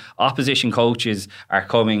say opposition coaches are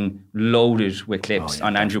coming loaded with clips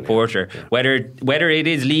on Andrew Porter, whether it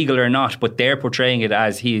is legal or not, but they're portraying it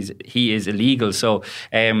as he is illegal. So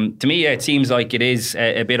to me, it seems like it is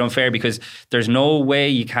a bit unfair, because there's no way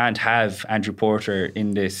you can't have Andrew Porter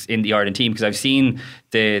in the Ireland team, because I've seen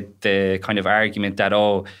the kind of argument that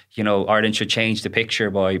Ireland should change the picture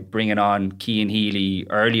by bringing on Cian Healy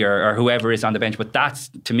earlier, or whoever is on the bench, but that's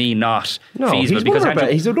to me not feasible, because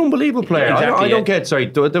he's an unbelievable player. Exactly, I don't get. Sorry,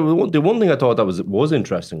 the one thing I thought that was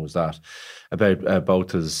interesting was that about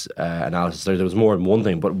both his analysis. There was more than one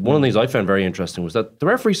thing, but one of the things I found very interesting was that the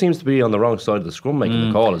referee seems to be on the wrong side of the scrum making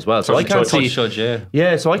the call as well. So I can't see.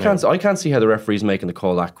 I can't see how the referee's making the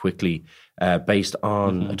call that quickly. Based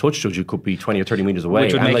on a touch judge who could be 20 or 30 metres away.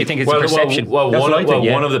 Which would make you think it's a perception.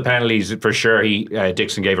 One of the penalties, for sure,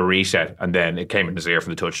 Dixon gave a reset, and then it came in his ear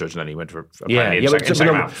from the touch judge, and then he went for a penalty in the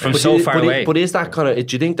second half. From so far away. But is that kind of,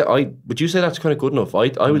 do you think that would you say that's kind of good enough?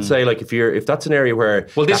 I would say, like, if that's an area where...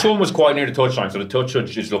 Well, this one was quite near the touchline, so the touch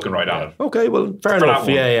judge is looking right at it. Okay, well, fair enough.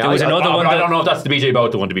 There was another one. I don't know if that's the BJ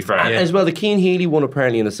Botha one, to be fair. As well, the Cian Healy one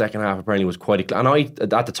apparently in the second half was quite... And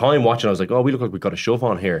at the time watching, I was like, we look like we've got a shove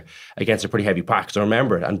on here against a pretty heavy pack. So I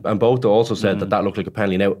remember it, and Botha also said that looked like a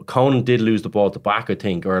penalty. Now, Conan did lose the ball at the back, I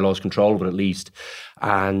think, or lost control of it at least,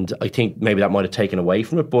 and I think maybe that might have taken away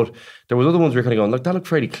from it, but there was other ones where you're kind of going, look, that looked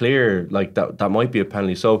fairly clear, like that might be a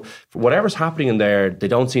penalty. So for whatever's happening in there, they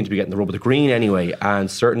don't seem to be getting the rub of the green anyway, and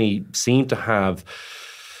certainly seem to have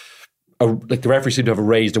the referee seemed to have a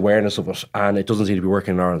raised awareness of it, and it doesn't seem to be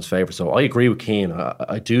working in Ireland's favour. So I agree with Cian.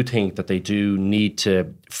 I do think that they do need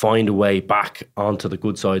to find a way back onto the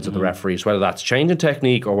good sides of the referees, whether that's changing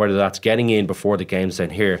technique or whether that's getting in before the game,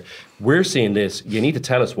 saying, here, we're seeing this, you need to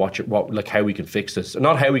tell us how we can fix this.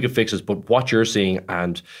 Not how we can fix this, but what you're seeing,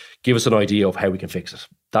 and give us an idea of how we can fix it.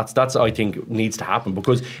 That's I think needs to happen,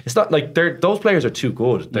 because it's not like those players are too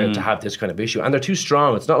good to have this kind of issue, and they're too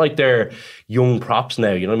strong. It's not like they're young props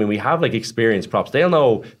now. You know what I mean? We have like experienced props.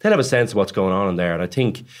 They'll have a sense of what's going on in there, and I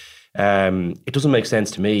think it doesn't make sense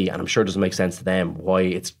to me, and I'm sure it doesn't make sense to them why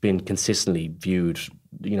it's been consistently viewed,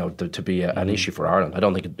 to be an issue for Ireland. I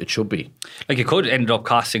don't think it should be. Like, it could end up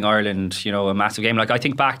costing Ireland, a massive game. Like, I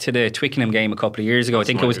think back to the Twickenham game a couple of years ago. I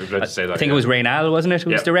think it was Raynal, wasn't it?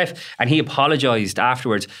 Who was the ref, and he apologised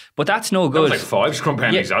afterwards. But that's no good. That was like 5 scrum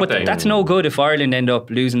penalties that day. That's no good if Ireland end up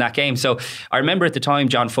losing that game. So I remember at the time,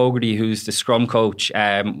 John Fogarty, who's the scrum coach,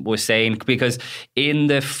 was saying, because in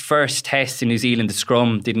the first test in New Zealand, the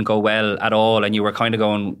scrum didn't go well at all, and you were kind of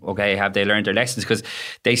going, okay, have they learned their lessons? Because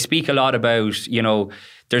they speak a lot about,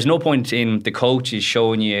 there's no point in the coaches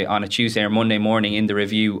showing you on a Tuesday or Monday morning in the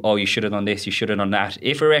review, you should have done this, you should have done that.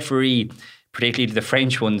 If a referee, particularly the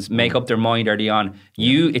French ones, make up their mind early on,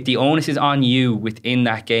 if the onus is on you within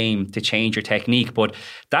that game to change your technique. But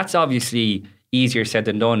that's obviously easier said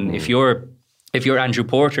than done. If you're Andrew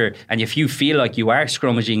Porter and if you feel like you are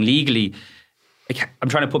scrummaging legally, I'm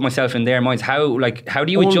trying to put myself in their minds. How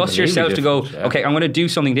do you adjust yourself to go, okay, I'm going to do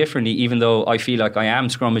something differently, even though I feel like I am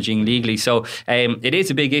scrummaging legally? So it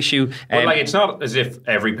is a big issue. But it's not as if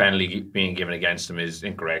every penalty being given against them is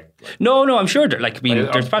incorrect. No, I'm sure.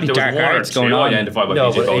 There's probably dark arts going on.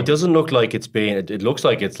 No, but it doesn't look like it's being. It looks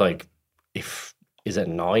like it's like, is it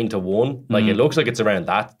 9-1? Like, it looks like it's around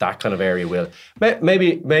that kind of area. Will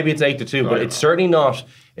maybe it's 8-2, but it's certainly not.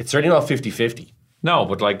 It's certainly not 50-50. No,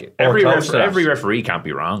 but like every referee can't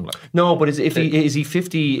be wrong. Like. No, but is he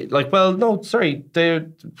 50? Like, well, no, sorry,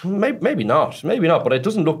 maybe not. But it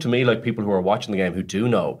doesn't look to me like people who are watching the game who do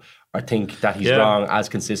know or think that he's wrong as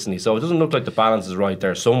consistently. So it doesn't look like the balance is right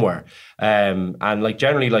there somewhere. And like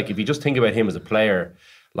generally, like if you just think about him as a player,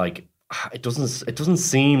 like it doesn't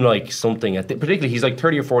seem like something. Particularly, he's like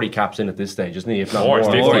 30 or 40 caps in at this stage, isn't he? If not more,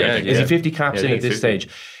 is he 50 caps in at this stage?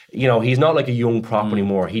 He's not like a young prop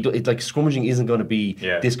anymore. It's like scrummaging isn't going to be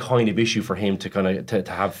this kind of issue for him to kind of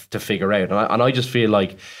to have to figure out. And I just feel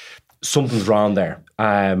like something's wrong there.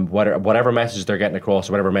 Whatever message they're getting across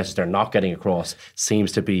or whatever message they're not getting across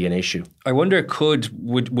seems to be an issue. I wonder,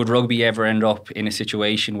 would rugby ever end up in a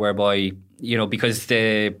situation whereby, because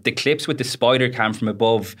the clips with the spider cam from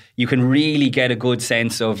above, you can really get a good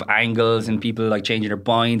sense of angles and people like changing their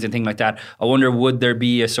binds and things like that. I wonder, would there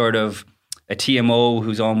be a sort of a TMO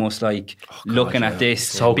who's almost like looking at this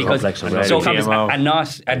so complex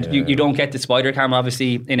and you don't get the spider camera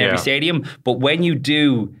obviously in every stadium, but when you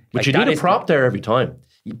do, but you need a prop there every time.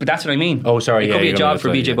 But that's what I mean. Oh, sorry. It could be a job for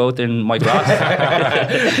BJ Both and Mike Ross.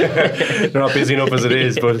 They're not busy enough as it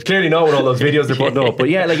is, but clearly not with all those videos they're putting up. But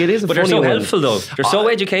yeah, like it is a but funny they're so one. helpful though. They're so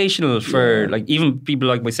educational for like even people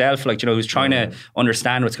like myself, like, you know, who's trying to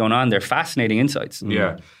understand what's going on. They're fascinating insights.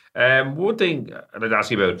 Yeah. One thing I'd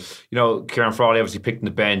ask you about, you know, Kieran Frawley obviously picked on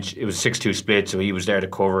the bench. It was a 6-2 split, so he was there to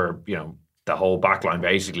cover, you know, the whole back line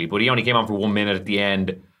basically. But he only came on for 1 minute at the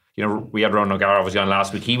end. You know, we had Ron O'Gara obviously on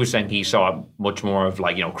last week. He was saying he saw much more of,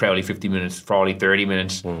 like, you know, Crowley 50 minutes, Frawley 30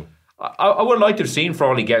 minutes. I would like to have seen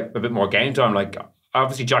Frawley get a bit more game time. Like,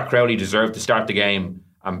 obviously Jack Crowley deserved to start the game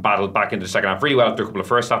and battled back into the second half really well after a couple of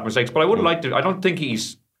first half mistakes. But I would like to. I don't think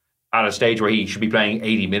he's at a stage where he should be playing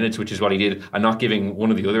 80 minutes, which is what he did, and not giving one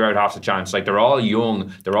of the other out half a chance. Like, they're all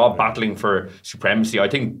young, they're all battling for supremacy. I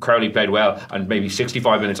think Crowley played well, and maybe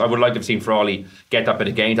 65 minutes. I would like to have seen Frawley get that bit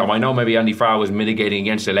of game time. I know maybe Andy Farrell was mitigating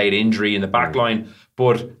against a late injury in the back line,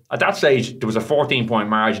 but at that stage, there was a 14-point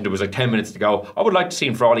margin, there was like 10 minutes to go. I would like to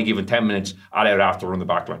see Frawley given 10 minutes at out after run the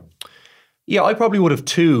back line. Yeah, I probably would have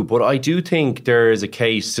too, but I do think there is a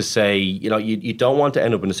case to say, you know, you don't want to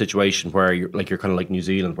end up in a situation where you're kind of like New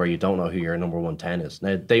Zealand, where you don't know who your number 110 is.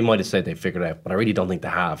 Now, they might have said they figured it out, but I really don't think they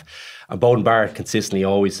have. And Bowden Barrett consistently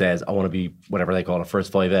always says, I want to be whatever they call it,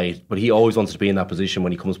 first 5'8", but he always wants to be in that position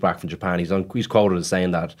when he comes back from Japan. He's quoted as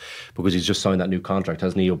saying that because he's just signed that new contract,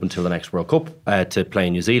 hasn't he, up until the next World Cup to play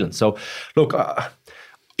in New Zealand. So, look,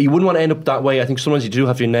 you wouldn't want to end up that way. I think sometimes you do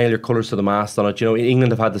have to nail your colours to the mast on it. You know,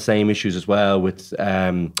 England have had the same issues as well with,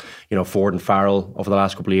 you know, Ford and Farrell over the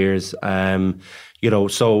last couple of years. You know,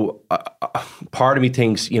 so part of me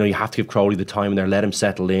thinks, you know, you have to give Crowley the time in there, let him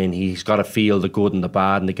settle in. He's got to feel the good and the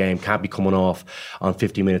bad in the game. Can't be coming off on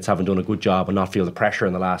 50 minutes, having done a good job, and not feel the pressure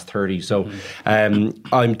in the last 30. So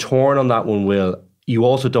I'm torn on that one, Will. You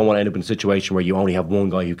also don't want to end up in a situation where you only have one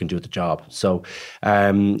guy who can do the job. So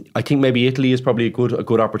I think maybe Italy is probably a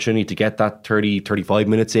good opportunity to get that 30-35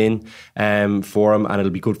 minutes in for him, and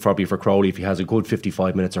it'll be good probably for Crowley if he has a good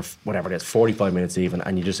 55 minutes or whatever it is, 45 minutes even,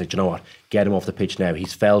 and you just say, you know what, get him off the pitch now.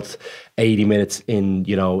 He's felt 80 minutes in,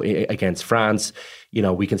 you know, against France. You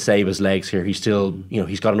know, we can save his legs here. He's still, you know,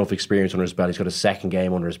 he's got enough experience under his belt. He's got a second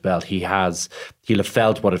game under his belt. He'll have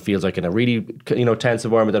felt what it feels like in a really, you know, tense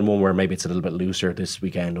environment, and one where maybe it's a little bit looser this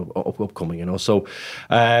weekend upcoming, you know. So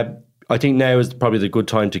I think now is probably the good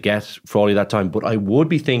time to get Frawley that time, but I would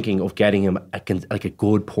be thinking of getting him like a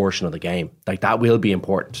good portion of the game. Like, that will be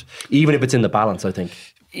important, even if it's in the balance, I think.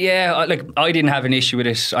 Yeah, like, I didn't have an issue with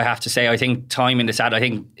it, I have to say. I think time in the saddle, I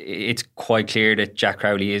think it's quite clear that Jack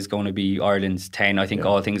Crowley is going to be Ireland's 10. I think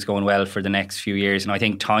all things going well for the next few years, and I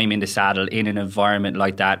think time in the saddle in an environment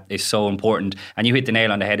like that is so important. And you hit the nail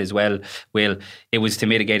on the head as well, Will. It was to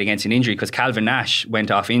mitigate against an injury, because Calvin Nash went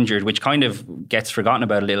off injured, which kind of gets forgotten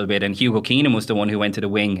about a little bit, and Hugo Keenan was the one who went to the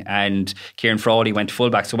wing, and Kieran Frawley went to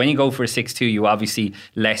fullback. So when you go for a 6-2, you obviously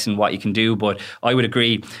lessen what you can do, but I would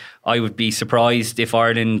agree. I would be surprised if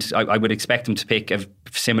Ireland, I would expect them to pick a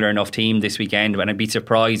similar enough team this weekend, and I'd be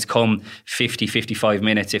surprised come 50-55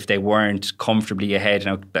 minutes if they weren't comfortably ahead.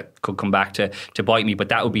 Now, that could come back to bite me, but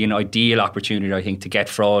that would be an ideal opportunity, I think, to get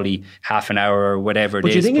Frawley half an hour or whatever it is.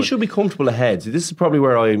 But do you think it should be comfortable ahead? See, this is probably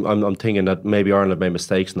where I'm thinking that maybe Ireland have made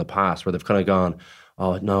mistakes in the past, where they've kind of gone,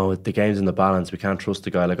 oh no, the game's in the balance, we can't trust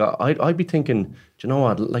the guy. Like, I'd be thinking, do you know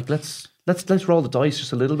what, like, let's roll the dice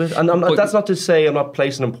just a little bit. And that's not to say I'm not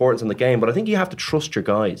placing importance in the game, but I think you have to trust your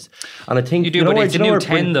guys. And I think you do, but it's a new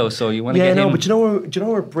 10 though, so you want to get him. Yeah, no, but do you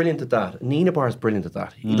know we're brilliant at that. Nina Bar is brilliant at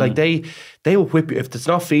that. Like, they will whip you if it's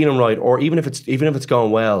not feeling right, or even if it's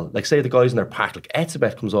going well. Like, say the guys in their pack, like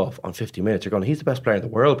Etzebeth comes off on 50 minutes, you're going, he's the best player in the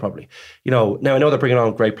world probably. You know, now I know they're bringing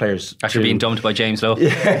on great players. After being dumped by James Lowe.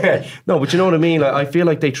 Yeah. No, but you know what I mean? Like, I feel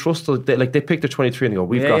like they trust, they pick their 23 and they go,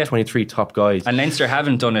 we've got 23 top guys. And Leinster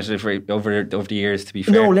haven't done it over the years, to be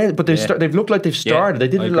fair. No, but they've looked like they've started. They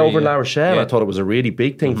did it over in La Rochelle. I thought it was a really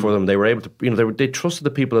big thing for them. They were able to, you know, they trusted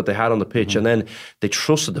the people that they had on the pitch, and then they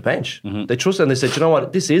trusted the bench. They trusted, and they said, you know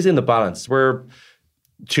what, this is in the balance. We're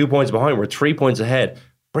 2 points behind. We're 3 points ahead.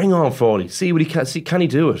 Bring on Frawley. See what he can. See, can he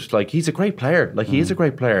do it? Like, he's a great player. Like, he is a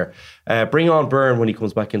great player. Bring on Byrne when he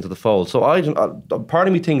comes back into the fold. So part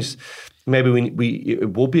of me thinks maybe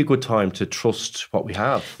it will be a good time to trust what we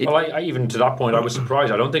have. Well, I even to that point, I was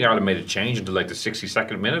surprised. I don't think Ireland made a change until like the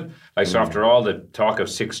 62nd minute. Like, so after all the talk of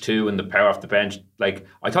 6-2 and the power off the bench, like,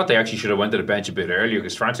 I thought they actually should have went to the bench a bit earlier,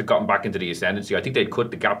 because France had gotten back into the ascendancy. I think they'd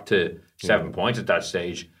cut the gap to 7 points at that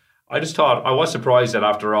stage. I just thought, I was surprised that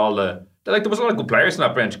after all the Like, there was a lot of good players in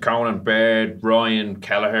that bench. Conan, Baird, Ryan,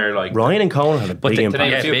 Kelleher. Like Ryan and Conan had a big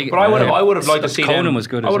impact. But I would have liked to see Conan them. was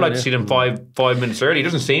good. I would like to see them 5 minutes early. It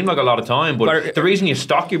doesn't seem like a lot of time, but the reason you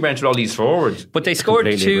stock your bench with all these forwards. But they scored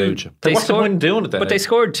two. What's the point in doing it then? But they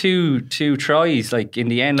scored two tries. Like in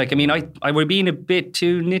the end, like I mean, I were being a bit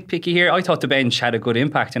too nitpicky here. I thought the bench had a good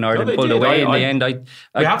impact in Ireland. Pulled away in the end.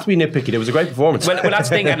 You have to be nitpicky. It was a great performance. Well, that's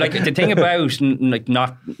the thing. And like the thing about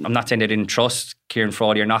I'm not saying they didn't trust Kieran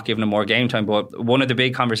Frawley or not giving him more game time, but one of the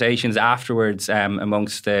big conversations afterwards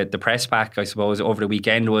amongst the press pack, I suppose, over the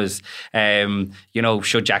weekend was,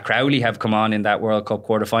 should Jack Crowley have come on in that World Cup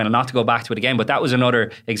quarter final? Not to go back to it again, but that was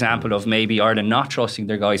another example of maybe Ireland not trusting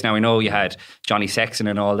their guys. Now I know you had Johnny Sexton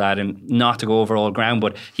and all that, and not to go over old ground,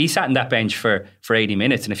 but he sat in that bench for 80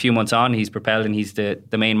 minutes, and a few months on, he's propelled and he's the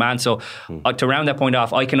main man. So to round that point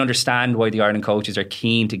off, I can understand why the Ireland coaches are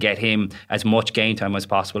keen to get him as much game time as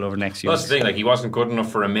possible over the next year. That's the thing. Like, he wasn't good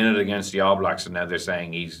enough for a minute against the All Blacks, and now they're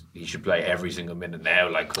saying he should play every single minute now.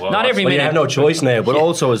 Like, not every minute. You have no choice now, but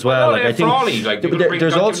also as well. Like, I think Frawley, like,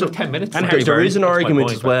 there's also 10 minutes. And there is an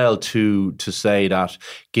argument as well to say that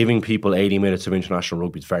giving people 80 minutes of international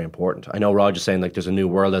rugby is very important. I know Roger's saying like there's a new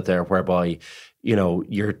world out there whereby, you know,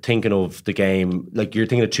 you're thinking of the game like you're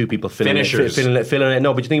thinking of two people filling it.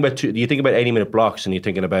 No, but you think about 80-minute blocks, and you're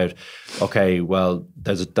thinking about, okay, well,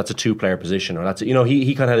 that's a 2-player position, or that's, you know,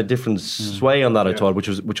 he kind of had a different sway on that. I thought, which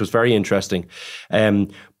was very interesting.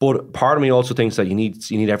 But part of me also thinks that you need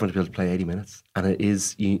everyone to be able to play 80 minutes, and it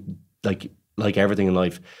is like everything in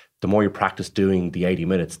life. The more you practice doing the 80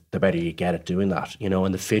 minutes, the better you get at doing that, you know,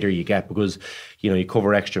 and the fitter you get, because, you know, you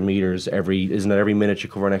cover extra meters every minute you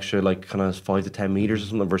cover an extra like kind of 5 to 10 meters or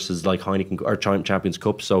something, versus like Heineken or Champions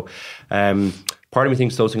Cup. So part of me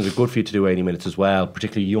thinks those things are good for you to do 80 minutes as well,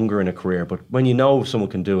 particularly younger in a career. But when you know someone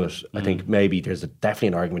can do it, I think maybe there's definitely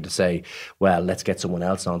an argument to say, well, let's get someone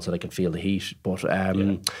else on so they can feel the heat. But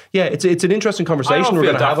it's an interesting conversation we're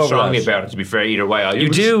going to have over strongly that. About it, to be fair, either way. You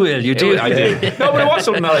do. I do. No, but it was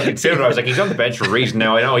something that I considered. I was like, he's on the bench for a reason.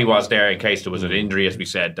 Now, I know he was there in case there was an injury, as we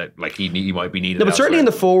said, that like he might be needed. No, but certainly in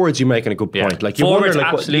the forwards, you're making a good point. Yeah. Like, you forwards, wonder,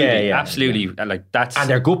 like, absolutely. Like, that's, and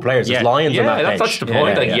they're good players. There's Lions on that bench. That's the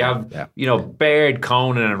point. You have, you know, Baird,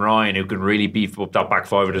 Conan, and Ryan, who can really beef up that back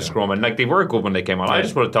five of the scrum, and like they were good when they came on. I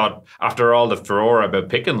just would have thought, after all the furore about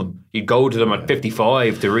picking them, you'd go to them at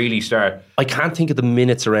 55 to really start. I can't think of the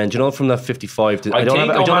minutes around, you know, from that 55 to, I don't have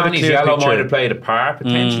a clear Yellow picture. might have played a part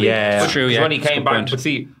potentially. That's true. When he came back, but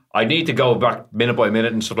see, I need to go back minute by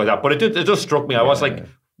minute and stuff like that. But it just struck me. I was like,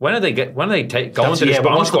 when are they go into the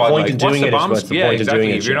bomb squad? What's the point in doing it?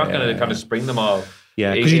 Exactly. If you're not going to kind of spring them all.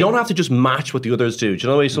 Yeah, because you don't have to just match what the others do. Do you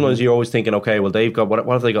know what I mean? Sometimes you're always thinking, okay, well, they've got, what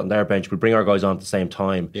have they got in their bench? We'll bring our guys on at the same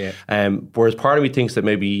time. Yeah. Whereas part of me thinks that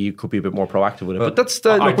maybe you could be a bit more proactive with it. But that's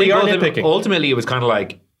we are nitpicking. Ultimately, it was kind of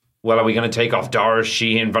like, well, are we going to take off Doris,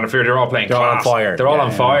 Sheehan, Van der Veer? They're all playing class. On fire. They're all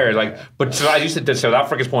on fire. Like, but so I used to South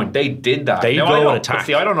Africa's point, they did that. They go and attack.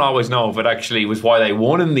 See, I don't always know if it actually was why they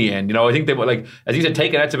won in the end. You know, I think they were like, as you said,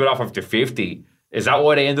 taking that a bit off after 50. Is that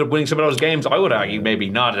why they ended up winning some of those games? I would argue maybe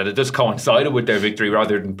not, that it just coincided with their victory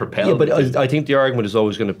rather than propelled. Yeah, but I think the argument is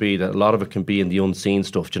always going to be that a lot of it can be in the unseen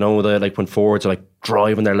stuff. Do you know, like when forwards are like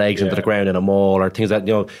driving their legs into the ground in a maul, or things that,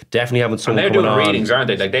 you know, definitely having someone coming on. And they're doing readings, aren't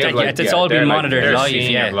they? Like it's all been monitored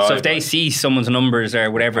live, So if they see someone's numbers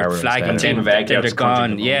or whatever flagging, they're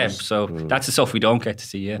gone. Yeah, so that's the stuff we don't get to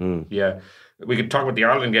see. Yeah. We could talk about the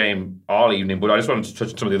Ireland game all evening, but I just wanted to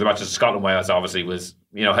touch on some of the other matches. Scotland-Wales obviously was,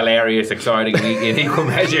 you know, hilarious, exciting in equal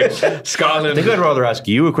measure. Scotland. I think I'd rather ask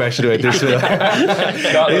you a question about this.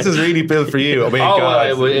 This is really built for you. I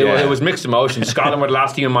mean, it was mixed emotions. Scotland were the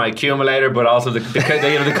last team in my accumulator, but also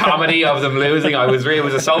the comedy of them losing. It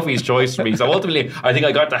was a Sophie's choice for me. So ultimately, I think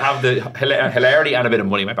I got to have the hilarity and a bit of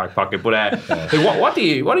money in my back pocket. But what do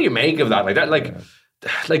you make of that?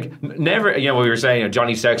 Like never, you know, we were saying, you know,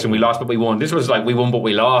 Johnny Sexton, we lost but we won. This was like we won but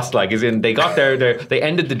we lost. Like, as in, they got they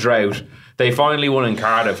ended the drought. They finally won in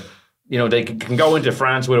Cardiff. You know, they can go into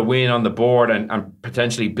France with a win on the board and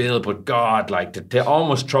potentially build. But God, like to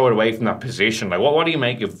almost throw it away from that position. Like, what do you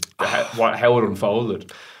make of how it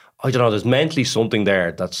unfolded? I don't know. There's mentally something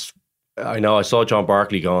there that's. I know I saw John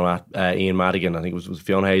Barkley going at Ian Madigan. I think it was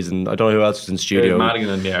Fiona Hayes, and I don't know who else was in studio. Madigan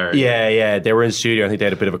and they were in studio. I think they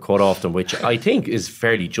had a bit of a cut off them, which I think is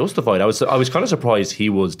fairly justified. I was kind of surprised he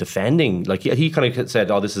was defending. Like, he kind of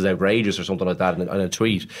said, "Oh, this is outrageous" or something like that in a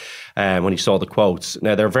tweet when he saw the quotes.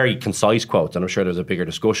 Now, they're very concise quotes, and I'm sure there was a bigger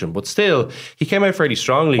discussion, but still, he came out fairly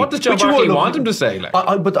strongly. What does John Barkley want him to say? Like?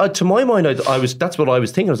 But to my mind, that's what I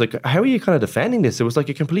was thinking. I was like, how are you kind of defending this? It was like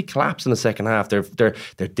a complete collapse in the second half. They're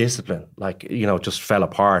disciplined. Ireland, like, you know, just fell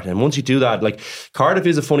apart. And once you do that, like, Cardiff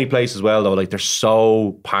is a funny place as well, though. Like, they're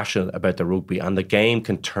so passionate about the rugby, and the game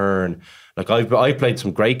can turn. Like, I've played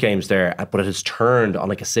some great games there, but it has turned on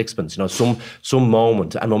like a sixpence, you know, some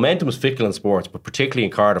moment. And momentum is fickle in sports, but particularly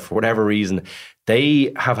in Cardiff, for whatever reason,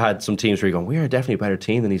 they have had some teams where you're going, we are definitely a better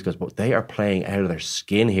team than these guys, but they are playing out of their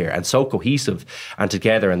skin here and so cohesive and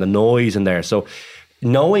together, and the noise in there. So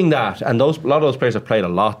knowing that, and a lot of those players have played a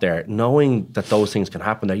lot there, knowing that those things can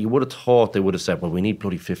happen there, you would have thought they would have said, well, we need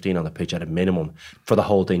bloody 15 on the pitch at a minimum for the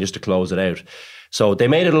whole thing, just to close it out. So they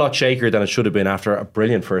made it a lot shakier than it should have been after a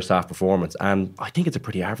brilliant first half performance. And I think it's a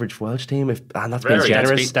pretty average Welsh team, and that's been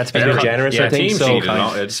generous. That's been generous, I think.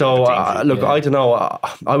 Look, I don't know.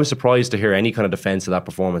 I was surprised to hear any kind of defence of that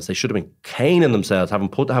performance. They should have been caning themselves, having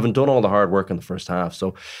done all the hard work in the first half.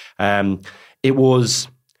 So it was.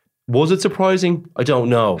 Was it surprising? I don't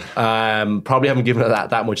know. Probably haven't given it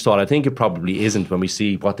that much thought. I think it probably isn't when we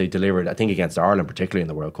see what they delivered, I think, against Ireland, particularly in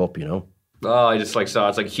the World Cup, you know. Oh, I just saw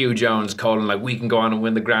it's like Hugh Jones calling like, we can go on and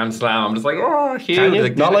win the Grand Slam. I'm just like, oh, Hugh. Can you?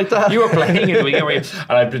 Not like that. You were playing it the weekend.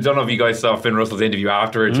 And I don't know if you guys saw Finn Russell's interview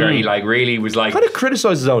afterwards where he like really was like... Kind of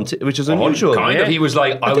criticised his own, which is unusual. Kind of. He was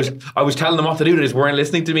like, I was telling them what to do. They just weren't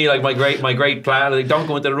listening to me. Like my great plan. Like, don't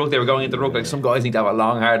go into the ruck. They were going into the ruck. Like, some guys need to have a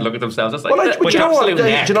long, hard look at themselves. That's like, but you know what?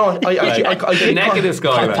 The neck of this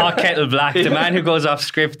guy. Pot kettle black. The man who goes off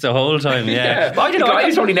script the whole time. Yeah. I don't know.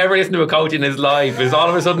 He's probably never listened to a coach in his life. Is all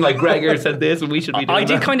of a sudden like, Gregor said this and we should be doing I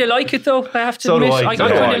did kind of like it though, I have to admit. I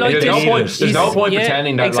kind of liked it. There's no point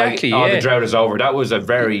pretending that the drought is over. That was a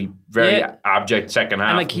very abject second half.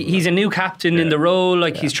 And like he's a new captain in the role,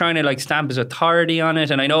 like he's trying to like stamp his authority on it,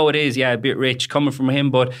 and I know it is a bit rich coming from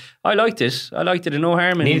him, but I liked it and no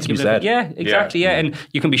harm in it. Needs to be said. Yeah, exactly. And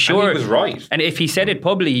you can be sure, and he was right, and if he said it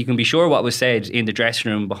publicly, you can be sure what was said in the dressing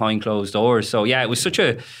room behind closed doors. So yeah, it was such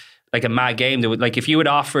a mad game. Like if you had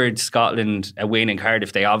offered Scotland a win in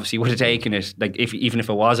Cardiff, they obviously would have taken it. Like even if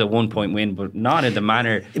it was a 1 point win, but not in the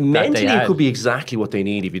manner mentally, that it could be exactly what they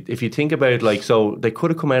need. If you think about so they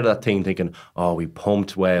could have come out of that thing thinking, oh, we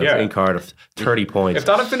pumped Wales in Cardiff, 30 points. If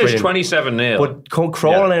that had finished 27-0, but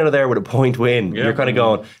crawling out of there with a point win, you're kind of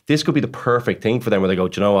going, this could be the perfect thing for them. Where they go,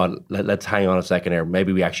 do you know what? Let's hang on a second here.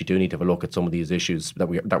 Maybe we actually do need to have a look at some of these issues that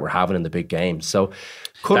we're having in the big games. So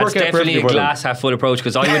that's definitely a glass half full approach,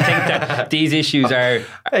 because I would think that these issues are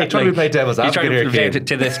trying to play devil's advocate here,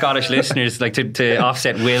 to the Scottish listeners, like to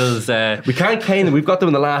offset Will's we can't cane them. We've got them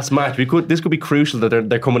in the last match. This could be crucial that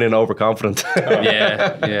they're coming in overconfident or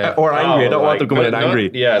angry. I don't want them coming in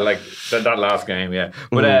angry. Like that last game,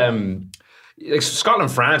 but like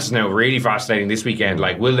Scotland-France is now really fascinating this weekend.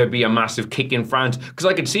 Like, will there be a massive kick in France? Because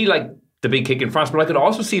I could see like the big kick in France, but I could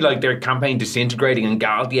also see like their campaign disintegrating and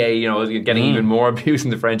Galtier, you know, getting even more abuse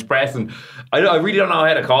in the French press. And I really don't know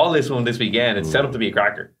how to call this one this weekend. It's set up to be a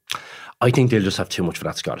cracker. I think they'll just have too much for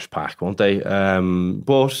that Scottish pack, won't they?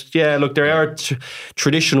 But yeah, look, they are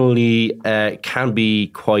traditionally can be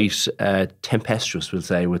quite tempestuous, we'll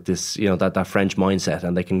say, with this, you know, that French mindset,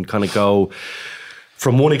 and they can kind of go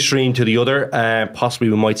from one extreme to the other. Possibly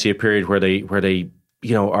we might see a period where they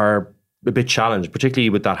you know, are a bit challenged,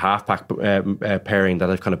 particularly with that half-pack pairing that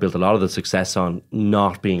I've kind of built a lot of the success on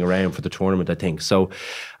not being around for the tournament, I think. So,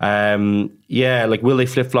 like, will they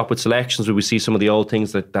flip-flop with selections? Will we see some of the old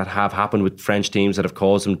things that have happened with French teams that have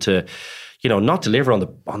caused them to, you know, not deliver on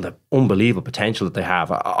the unbelievable potential that they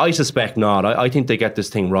have? I suspect not. I think they get this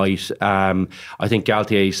thing right. I think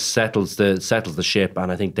Galtier settles the ship,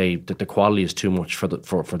 and I think the quality is too much for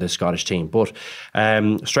this Scottish team. But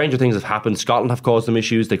stranger things have happened. Scotland have caused them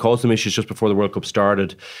issues. They caused them issues just before the World Cup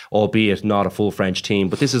started, albeit not a full French team.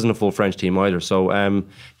 But this isn't a full French team either. So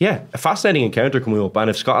a fascinating encounter coming up. And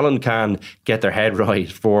if Scotland can get their head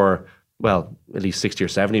right for, well, at least 60 or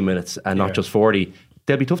 70 minutes and not just 40,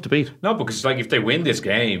 they'll be tough to beat. No, because like if they win this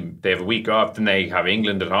game, they have a week off, then they have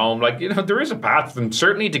England at home. Like, you know, there is a path for them,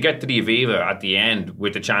 certainly to get to the Aviva at the end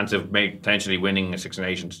with the chance of potentially winning a Six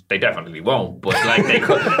Nations. They definitely won't, but like they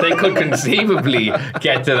could conceivably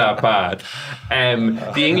get to that path.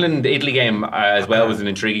 The England-Italy game as well was an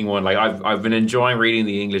intriguing one. Like I've been enjoying reading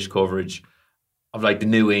the English coverage of like the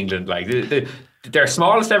New England, like their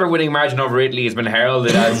smallest ever winning margin over Italy has been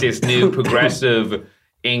heralded as this new progressive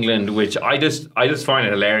England, which I just find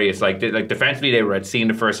it hilarious. Like defensively, they were at sea in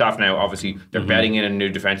the first half. Now, obviously, they're betting in a new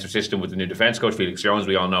defensive system with the new defence coach Felix Jones.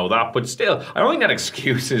 We all know that, but still, I don't think that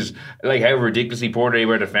excuses like how ridiculously poor they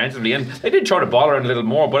were defensively. And they did try to ball around a little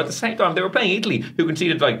more, but at the same time, they were playing Italy, who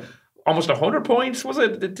conceded like almost 100 points, was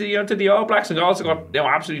it, to the All Blacks, and also got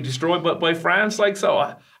absolutely destroyed by France. Like,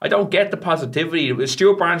 so I don't get the positivity.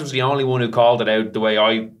 Stuart Barnes was the only one who called it out the way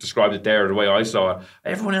I described it there, the way I saw it.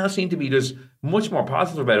 Everyone else seemed to be just much more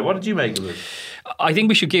positive about it. What did you make of it? I think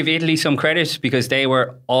we should give Italy some credit because they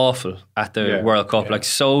were awful at the World Cup, like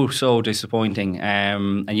so disappointing.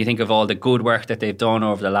 And you think of all the good work that they've done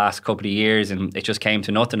over the last couple of years, and it just came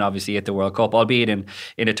to nothing, obviously, at the World Cup, albeit in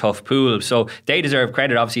a tough pool. So they deserve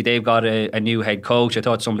credit. Obviously, they've got a new head coach. I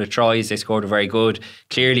thought some of the tries they scored were very good.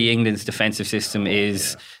 Clearly, England's defensive system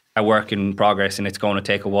is a work in progress, and it's going to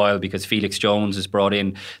take a while because Felix Jones has brought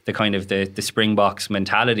in the kind of the Springboks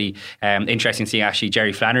mentality. Interesting to see actually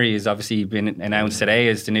Jerry Flannery has obviously been announced today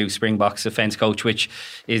as the new Springboks defence coach, which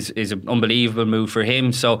is an unbelievable move for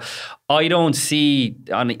him. So I don't see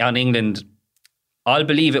on England, I'll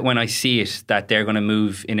believe it when I see it, that they're going to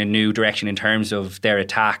move in a new direction in terms of their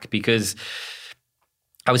attack, because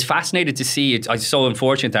I was fascinated to see it. I was so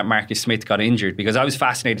unfortunate that Marcus Smith got injured, because I was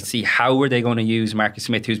fascinated to see how were they going to use Marcus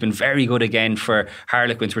Smith, who's been very good again for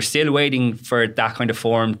Harlequins. We're still waiting for that kind of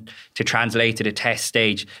form to translate to the test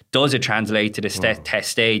stage. Does it translate to the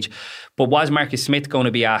test stage? But was Marcus Smith going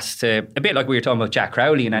to be asked to, a bit like we were talking about Jack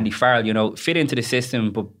Crowley and Andy Farrell, fit into the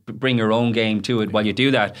system but bring your own game to it while you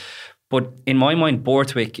do that? But in my mind,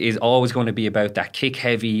 Borthwick is always going to be about that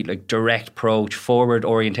kick-heavy, like direct approach,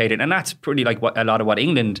 forward-orientated, and that's pretty like a lot of what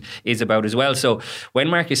England is about as well. So when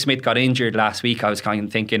Marcus Smith got injured last week, I was kind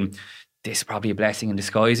of thinking, this is probably a blessing in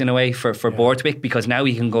disguise in a way for Borthwick, because now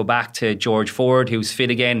he can go back to George Ford, who's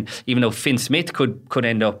fit again, even though Finn Smith could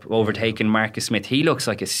end up overtaking Marcus Smith. He looks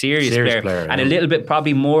like a serious player and a little bit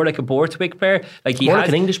probably more like a Borthwick player. Like he more has, like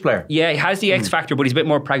an English player. Yeah, he has the X factor, but he's a bit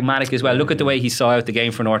more pragmatic as well. Look at the way he saw out the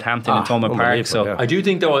game for Northampton and Thomond Park. So I do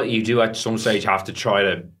think, though, you do at some stage have to try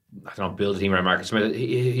to, build a team around Marcus Smith.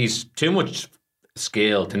 He's too much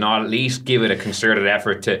skill to not at least give it a concerted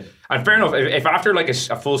effort to. And fair enough, if after like a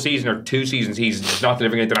full season or 2 seasons he's not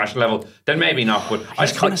delivering at international level, then maybe not. But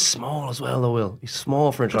he's kind of small as well, though, Will. He's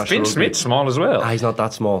small for international. Finn Smith's small as well. He's not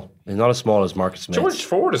that small. He's not as small as Marcus Smith. George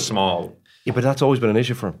Ford is small. Yeah, but that's always been an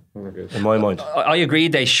issue for him, in my mind. I agree.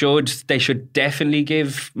 They should definitely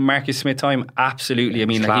give Marcus Smith time. Absolutely. I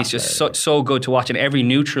mean, like, he's just so good to watch, and every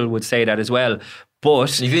neutral would say that as well.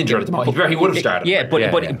 But he's injured at the moment. He would have started. Yeah,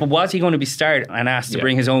 but was he going to be started and asked to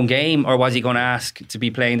bring his own game, or was he going to ask to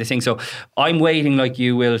be playing the thing? So I'm waiting, like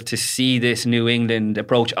you will, to see this New England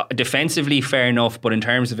approach. Defensively, fair enough, but in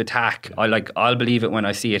terms of attack, I'll believe it when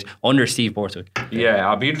I see it under Steve Borthwick. Yeah,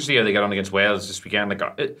 I'll be interested to see how they get on against Wales this weekend.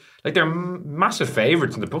 Like they're massive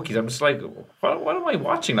favourites in the bookies. I'm just like, what am I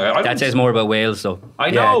watching? That says more about Wales, though.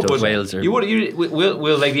 I know, but Wales are.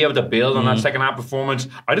 Will they be able to build on that second half performance?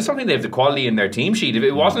 I just don't think they have the quality in their team sheet. If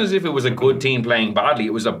it wasn't as if it was a good team playing badly,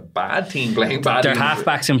 it was a bad team playing badly. Their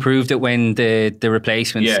halfbacks improved it when the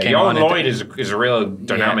replacements came on. Johan Lloyd is a real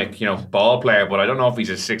dynamic, ball player, but I don't know if he's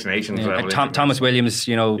a Six Nations level. Thomas Williams,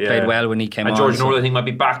 played well when he came on. And George North, I think, might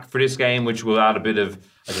be back for this game, which will add a bit of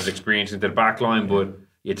his experience into the back line, but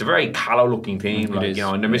it's a very callow looking team, and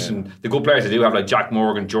they're missing the good players they do have, like Jack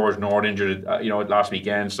Morgan, George Nord injured, last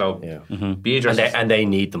weekend. So be interesting, and they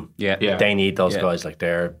need them. Yeah, they need those guys. Like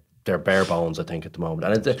they're bare bones, I think, at the moment.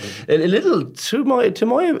 And it's a little to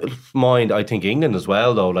my mind. I think England as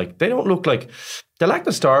well, though. Like they don't look like they lack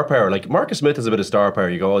the star power. Like Marcus Smith is a bit of star power.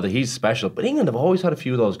 You go, he's special. But England have always had a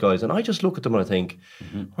few of those guys, and I just look at them and I think,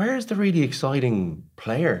 where's the really exciting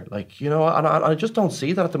player? Like, and I just don't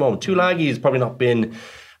see that at the moment. Tulagi has probably not been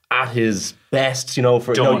at his best,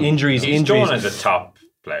 for injuries. He's done as a top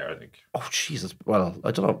player, I think. Oh Jesus! Well,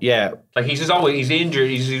 I don't know. Yeah, like he's injured.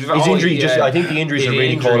 He's injured. I think the injuries are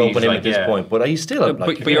really caught up on him at this point. But he's still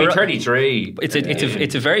but you're 33.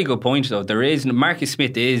 It's a very good point, though. There is Marcus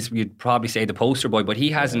Smith is, you'd probably say, the poster boy, but he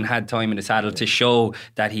hasn't had time in the saddle to show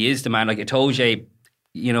that he is the man. Like Itoje,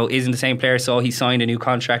 isn't the same player. So he signed a new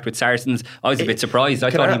contract with Saracens. I was a bit surprised.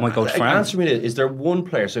 I thought he might go to France. Answer me this: is there one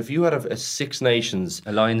player? So if you had a Six Nations,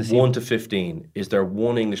 a Lions 1 to 15, is there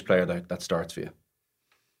one English player that starts for you?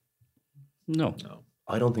 No.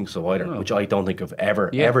 I don't think so either, which I don't think I've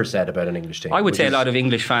ever said about an English team. I would say a lot of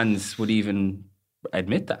English fans would even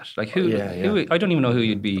admit that. Like who I don't even know who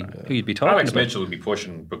you'd be talking Alex about. Mitchell would be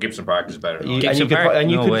pushing, but Gibson Park is better. I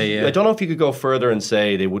don't know if you could go further and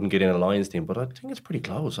say they wouldn't get in a Lions team, but I think it's pretty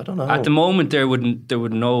close. I don't know. At the moment, there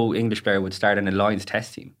would no English player would start in a Lions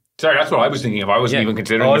test team. Sorry, that's what I was thinking of. I wasn't even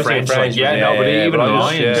considering the French. But even the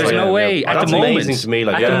Lions. There's no way. At the moment, amazing to me.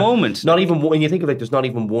 Like, at the moment, not even when you think of it, there's not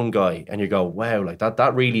even one guy, and you go, wow, like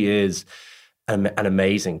that really is an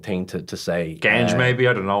amazing thing to say. Gange, maybe,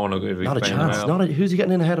 I don't know. Not a chance. Who's he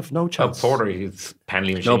getting in ahead of? No chance. Porter, he's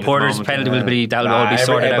penalty machine. No, Porter's penalty will be, that'll all be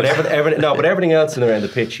sorted out. But everything else in around the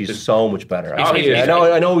pitch, he's so much better.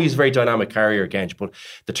 I know he's a very dynamic carrier, Gange, but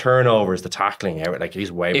the turnovers, the tackling, like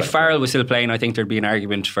he's way better. If Farrell was still playing, I think there'd be an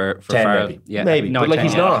argument for 10 Farrell. Maybe. Yeah. Maybe, but like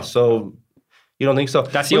he's not, so you don't think so?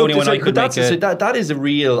 That's the only one I could make. That is a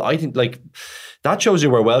real, I think, like, that shows you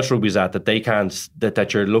where Welsh rugby's at, that they can't,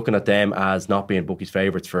 that you're looking at them as not being bookies'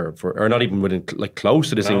 favourites for, or not even within, like, close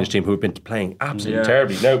to this English team who have been playing absolutely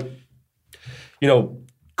terribly. Now, you know,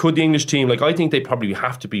 could the English team, like, I think they probably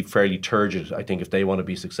have to be fairly turgid, I think, if they want to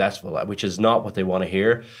be successful, which is not what they want to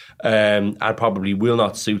hear, and probably will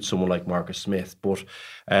not suit someone like Marcus Smith. But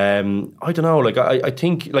I don't know, like, I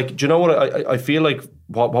think, like, do you know what, I feel like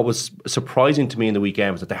what was surprising to me in the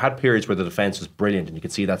weekend was that they had periods where the defence was brilliant, and you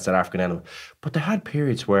could see that South African element, but they had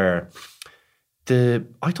periods where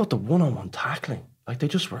I thought the one-on-one tackling, like, they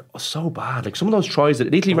just were so bad. Like, some of those tries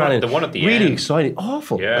that Italy ran in, the one at the really end. exciting,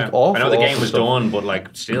 awful. Yeah. Like, awful. I know the game was stuff. done, but like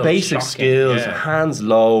still basic shocking. skills, hands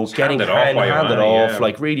low, Just getting handed off, yeah.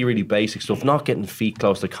 like really, really basic stuff. Not getting feet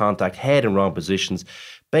close to contact, head in wrong positions.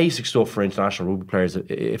 Basic stuff for international rugby players.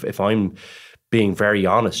 If I'm being very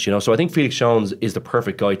honest, you know. So I think Felix Jones is the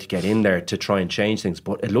perfect guy to get in there to try and change things,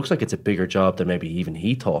 but it looks like it's a bigger job than maybe even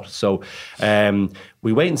he thought. So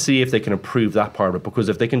we wait and see if they can improve that part of it, because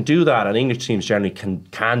if they can do that, and English teams generally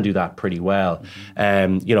can do that pretty well,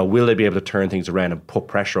 you know, will they be able to turn things around and put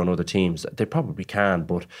pressure on other teams? They probably can,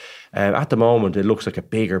 but at the moment it looks like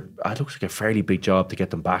a fairly big job to get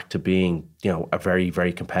them back to being, you know, a very,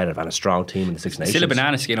 very competitive and a strong team in the Six Nations. Still a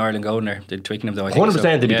banana skin Ireland going there. They're tweaking them though. 100%,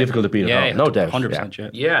 they'd be difficult to beat at home, no doubt.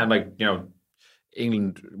 100%, yeah, and like, you know,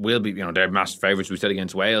 England will be, you know, they're massive favourites. We said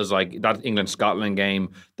against Wales, like that England-Scotland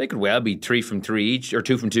game, they could well be 3 from 3 each, or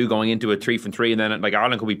 2 from 2 going into a 3 from 3, and then like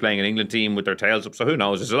Ireland could be playing an England team with their tails up. So who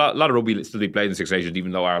knows? There's a lot of rugby still to be played in Six Nations,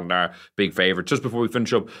 even though Ireland are big favourites. Just before we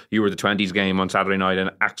finish up, you were the 20s game on Saturday night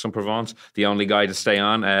in Aix-en-Provence, the only guy to stay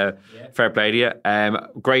on. Fair play to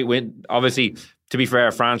you. Great win, obviously. To be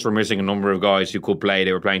fair, France were missing a number of guys who could play.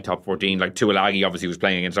 They were playing top 14. Like Tuilagi obviously was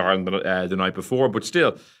playing against Ireland the night before, but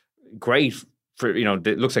still great for, you know,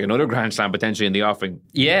 it looks like another Grand Slam potentially in the offing.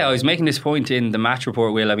 Yeah, I was making this point in the match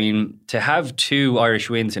report, Will. I mean, to have 2 Irish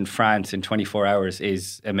wins in France in 24 hours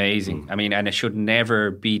is amazing. I mean, and it should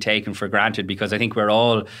never be taken for granted, because I think we're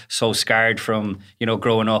all so scarred from, you know,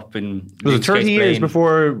 growing up in... Was it 30 years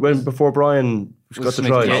before Brian got to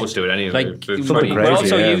try? Close to it anyway. Like, we're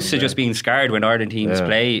also used to just being scarred when Ireland teams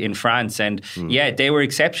play in France, and they were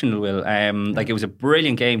exceptional, Will. Like, it was a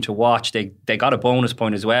brilliant game to watch. They got a bonus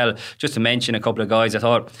point as well. Just to mention a couple of guys, I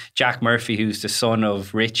thought Jack Murphy, who's the son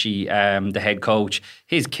of Richie, the head coach,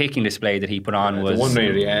 his kicking display that he put on was the one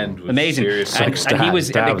at the end was amazing. And he was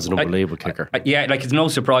an unbelievable kicker. Yeah, like, it's no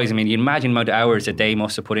surprise. I mean, you imagine the amount of hours that they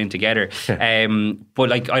must have put in together. But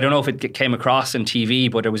like, I don't know if it came across on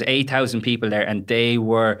TV, but there was 8,000 people there, and they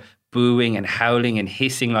were booing and howling and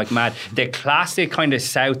hissing like mad. The classic kind of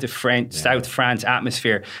South France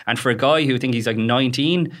atmosphere. And for a guy who I think he's like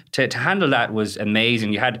 19, to handle that was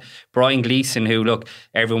amazing. You had Brian Gleeson, who, look,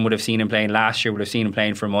 everyone would have seen him playing last year, would have seen him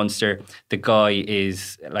playing for Munster. The guy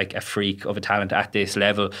is like a freak of a talent at this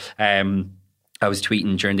level. I was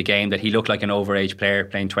tweeting during the game that he looked like an overage player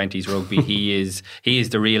playing 20s rugby. He is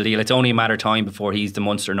the real deal. It's only a matter of time before he's the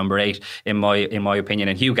Munster number 8 in my opinion.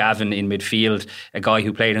 And Hugh Gavin in midfield, a guy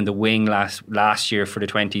who played in the wing last year for the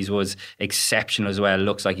 20s, was exceptional as well.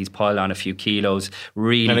 Looks like he's piled on a few kilos.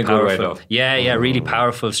 Really powerful. Really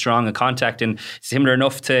powerful, strong in contact, and similar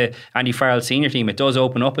enough to Andy Farrell's senior team. It does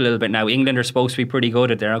open up a little bit now. England are supposed to be pretty good.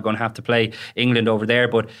 They're not going to have to play England over there,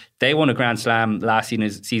 but they won a Grand Slam last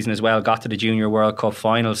season as well, got to the Junior World Cup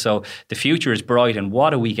final, so the future is bright. And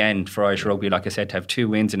what a weekend for Irish rugby, like I said, to have 2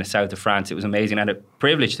 wins in the south of France. It was amazing, and a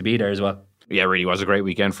privilege to be there as well. Yeah, it really was a great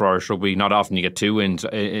weekend for Irish rugby. Not often you get 2 wins,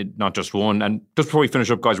 not just one. And just before we finish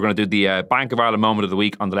up, guys, we're going to do the Bank of Ireland moment of the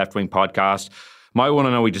week on the Left Wing podcast. My one, I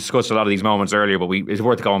know we discussed a lot of these moments earlier, but it's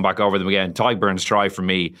worth going back over them again. Tadhg's try for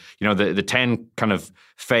me, you know, the 10 kind of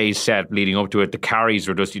phase set leading up to it, the carries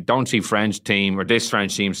were just, you don't see French team, or this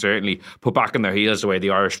French team certainly, put back on their heels the way the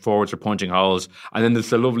Irish forwards are punching holes. And then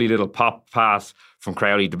there's a lovely little pop pass from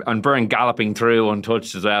Crowley, and Byrne galloping through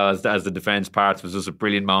untouched as well as the defence parts was just a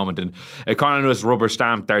brilliant moment. And it kind of just rubber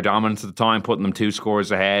stamped their dominance at the time, putting them 2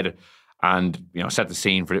 scores ahead, and, you know, set the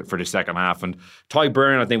scene for the second half. And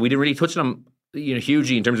Tadhg, I think we didn't really touch on him, you know,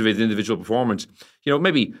 hugely in terms of his individual performance. You know,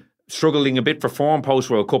 maybe struggling a bit for form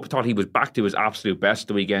post-World Cup. I thought he was back to his absolute best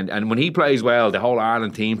the weekend. And when he plays well, the whole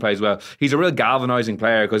Ireland team plays well. He's a real galvanising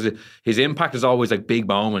player because his impact is always like big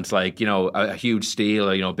moments, like, you know, a huge steal,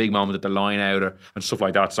 or, you know, a big moment at the line out and stuff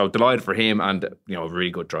like that. So delighted for him, and, you know, a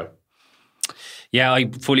really good try. Yeah,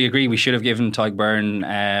 I fully agree. We should have given Tadhg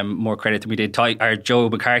Beirne more credit than we did. Joe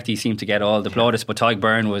McCarthy seemed to get all the plaudits, but Tadhg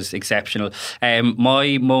Beirne was exceptional.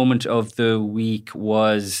 My moment of the week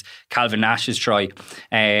was Calvin Nash's try.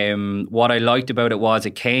 What I liked about it was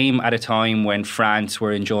it came at a time when France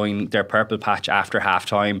were enjoying their purple patch after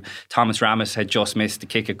half-time. Thomas Ramos had just missed the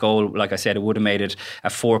kick at goal. Like I said, it would have made it a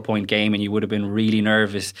 4-point game and you would have been really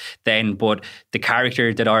nervous then. But the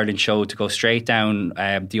character that Ireland showed to go straight down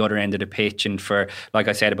the other end of the pitch, and for, like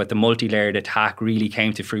I said, about the multi-layered attack really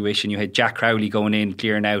came to fruition. You had Jack Crowley going in,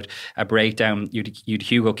 clearing out a breakdown. You'd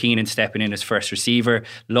Hugo Keenan stepping in as first receiver.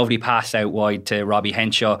 Lovely pass out wide to Robbie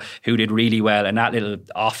Henshaw, who did really well. And that little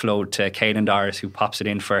offload to Caelan Doris, who pops it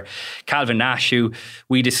in for Calvin Nash, who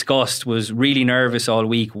we discussed was really nervous all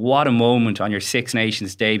week. What a moment on your Six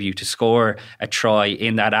Nations debut to score a try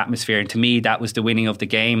in that atmosphere. And to me, that was the winning of the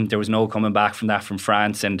game. There was no coming back from that from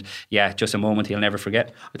France. And yeah, just a moment he'll never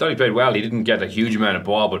forget. I thought he played well. He didn't get a huge amount of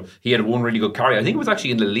ball, but he had one really good carry. I think it was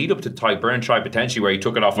actually in the lead up to Tadhg Beirne try potentially, where he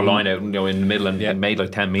took it off a line out, you know, in the middle and made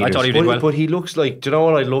like 10 metres. I thought he did well. But he looks like, do you know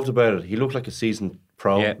what I loved about it? He looked like a seasoned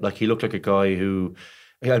pro. Yeah. Like, he looked like a guy who,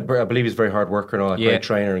 I believe he's a very hard worker and all that, great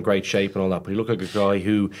trainer and great shape and all that, but he looked like a guy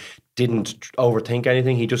who didn't overthink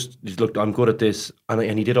anything. He just looked, I'm good at this,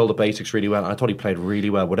 and he did all the basics really well. And I thought he played really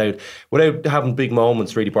well without having big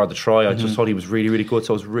moments really bar the try. I just thought he was really, really good,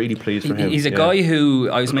 so I was really pleased for him. He's a guy who,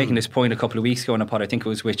 I was making this point a couple of weeks ago in a pod, I think it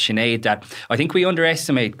was with Sinead, that I think we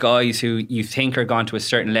underestimate guys who you think are gone to a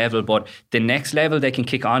certain level, but the next level they can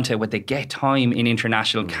kick onto when they get time in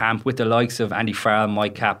international camp with the likes of Andy Farrell,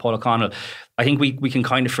 Mike Catt, Paul O'Connell. I think we can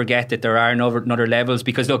kind of forget that there are another levels,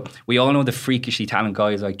 because look, we all know the freakishly talented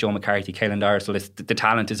guys like Joe McCarthy, Caelan Doris, so the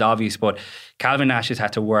talent is obvious, but Calvin Nash has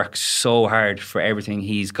had to work so hard for everything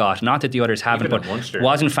he's got. Not that the others haven't, but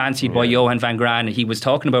wasn't fancied by Johan van Graan. He was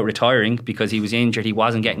talking about retiring because he was injured, he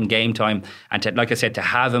wasn't getting game time, and to, like I said, to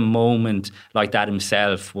have a moment like that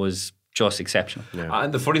himself was just exceptional.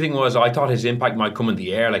 And the funny thing was, I thought his impact might come in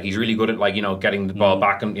the air. Like, he's really good at, like, you know, getting the ball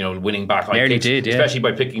back and, you know, winning back high kicks, especially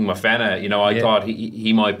by picking Mafena. You know, I thought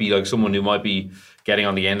he might be like someone who might be getting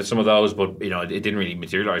on the end of some of those, but, you know, it didn't really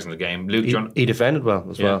materialise in the game. Luke, he defended well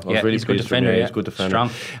as well. I was really he's good defender. He's a good defender.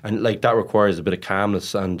 Strong. And like, that requires a bit of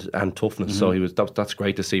calmness and toughness. So that's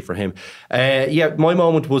great to see for him. My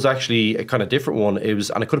moment was actually a kind of different one. It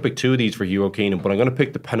was, and I could have picked two of these for Hugo Keenan, but I'm going to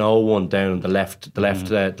pick the Pinot one down the left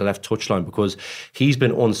touchline, because he's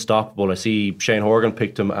been unstoppable. I see Shane Horgan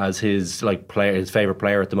picked him as his favourite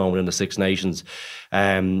player at the moment in the Six Nations.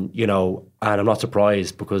 You know, and I'm not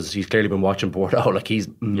surprised, because he's clearly been watching Bordeaux. Like, he's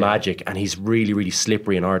magic, and he's really, really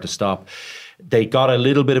slippery and hard to stop. They got a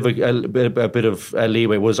little bit of a bit of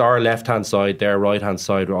leeway. It was our left hand side, their right hand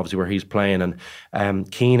side, obviously where he's playing,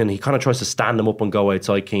 and Keenan, he kind of tries to stand him up and go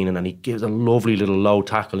outside Keenan, and he gives a lovely little low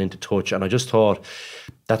tackle into touch, and I just thought,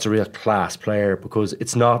 that's a real class player, because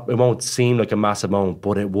it won't seem like a massive moment,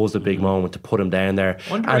 but it was a big moment to put him down there.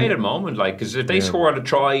 Underrated moment, like, because if they scored a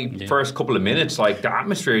try first couple of minutes, like, the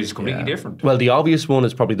atmosphere is completely different. Well, the obvious one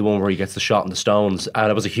is probably the one where he gets the shot in the stones,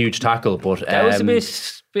 and it was a huge tackle, but that was a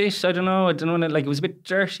bit, I don't know, like, it was a bit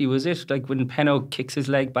dirty, was it? Like, when Penno kicks his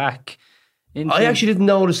leg back. I actually didn't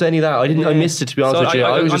notice any of that. I missed it, to be honest with you.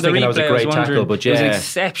 I was just thinking that was a great tackle, but it was an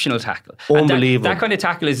exceptional tackle. Unbelievable. That kind of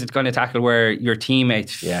tackle is the kind of tackle where your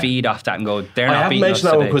teammates feed off that and go, they're not beating us today.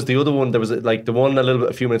 I haven't mentioned that one because the other one, there was like the one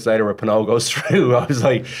a few minutes later where Pinot goes through. I was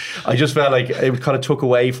like, I just felt like it kind of took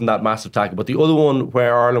away from that massive tackle. But the other one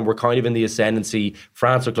where Ireland were kind of in the ascendancy,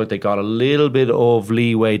 France looked like they got a little bit of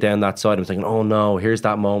leeway down that side. I was thinking, oh no, here's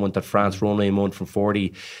that moment that France run a month from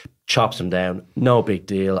 40. Chops him down, no big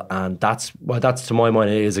deal, and that's to my mind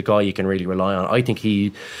is a guy you can really rely on. I think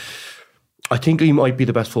he might be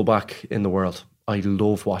the best fullback in the world. I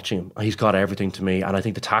love watching him. He's got everything to me, and I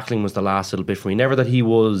think the tackling was the last little bit for me. Never that he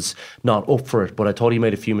was not up for it, but I thought he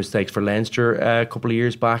made a few mistakes for Leinster a couple of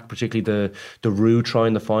years back, particularly the Roux try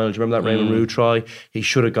in the final. Do you remember that Raymond Roux try? He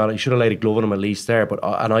should have laid a glove on him at least there,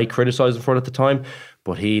 and I criticised him for it at the time.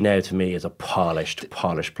 But he now, to me, is a polished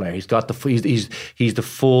player. He's got he's the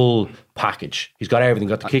full package. He's got everything.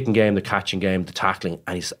 Got the kicking game, the catching game, the tackling,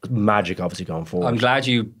 and he's magic, obviously, going forward. I'm glad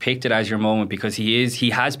you picked it as your moment, because he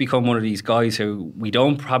has become one of these guys who we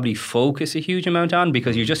don't probably focus a huge amount on,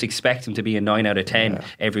 because you just expect him to be a 9 out of 10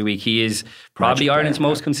 every week. He is probably Ireland's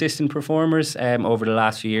most consistent performers over the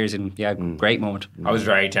last few years, and great moment. I was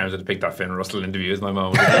very tempted to pick that Finn Russell interview as my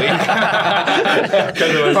moment of the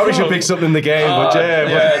week. Probably should pick something in the game, but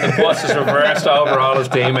the bus is reversed over all his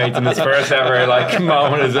teammates in his first ever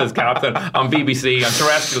moment as captain on BBC, on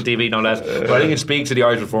terrestrial TV, no less. But I think it speaks to the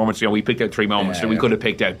Irish performance. We picked out 3 moments, and we could have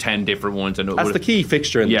picked out 10 different ones. And that's the key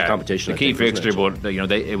fixture in the competition. The key fixture, but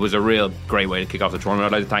it was a real great way to kick off the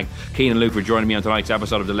tournament. I'd like to thank Cian and Luke for joining me on tonight's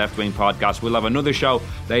episode of the Left Wing Podcast. We'll have another show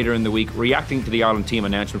later in the week reacting to the Ireland team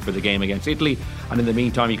announcement for the game against Italy. And in the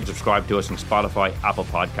meantime, you can subscribe to us on Spotify, Apple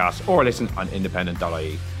Podcasts, or listen on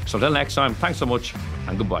independent.ie. So until next time, thanks so much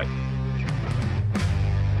and goodbye.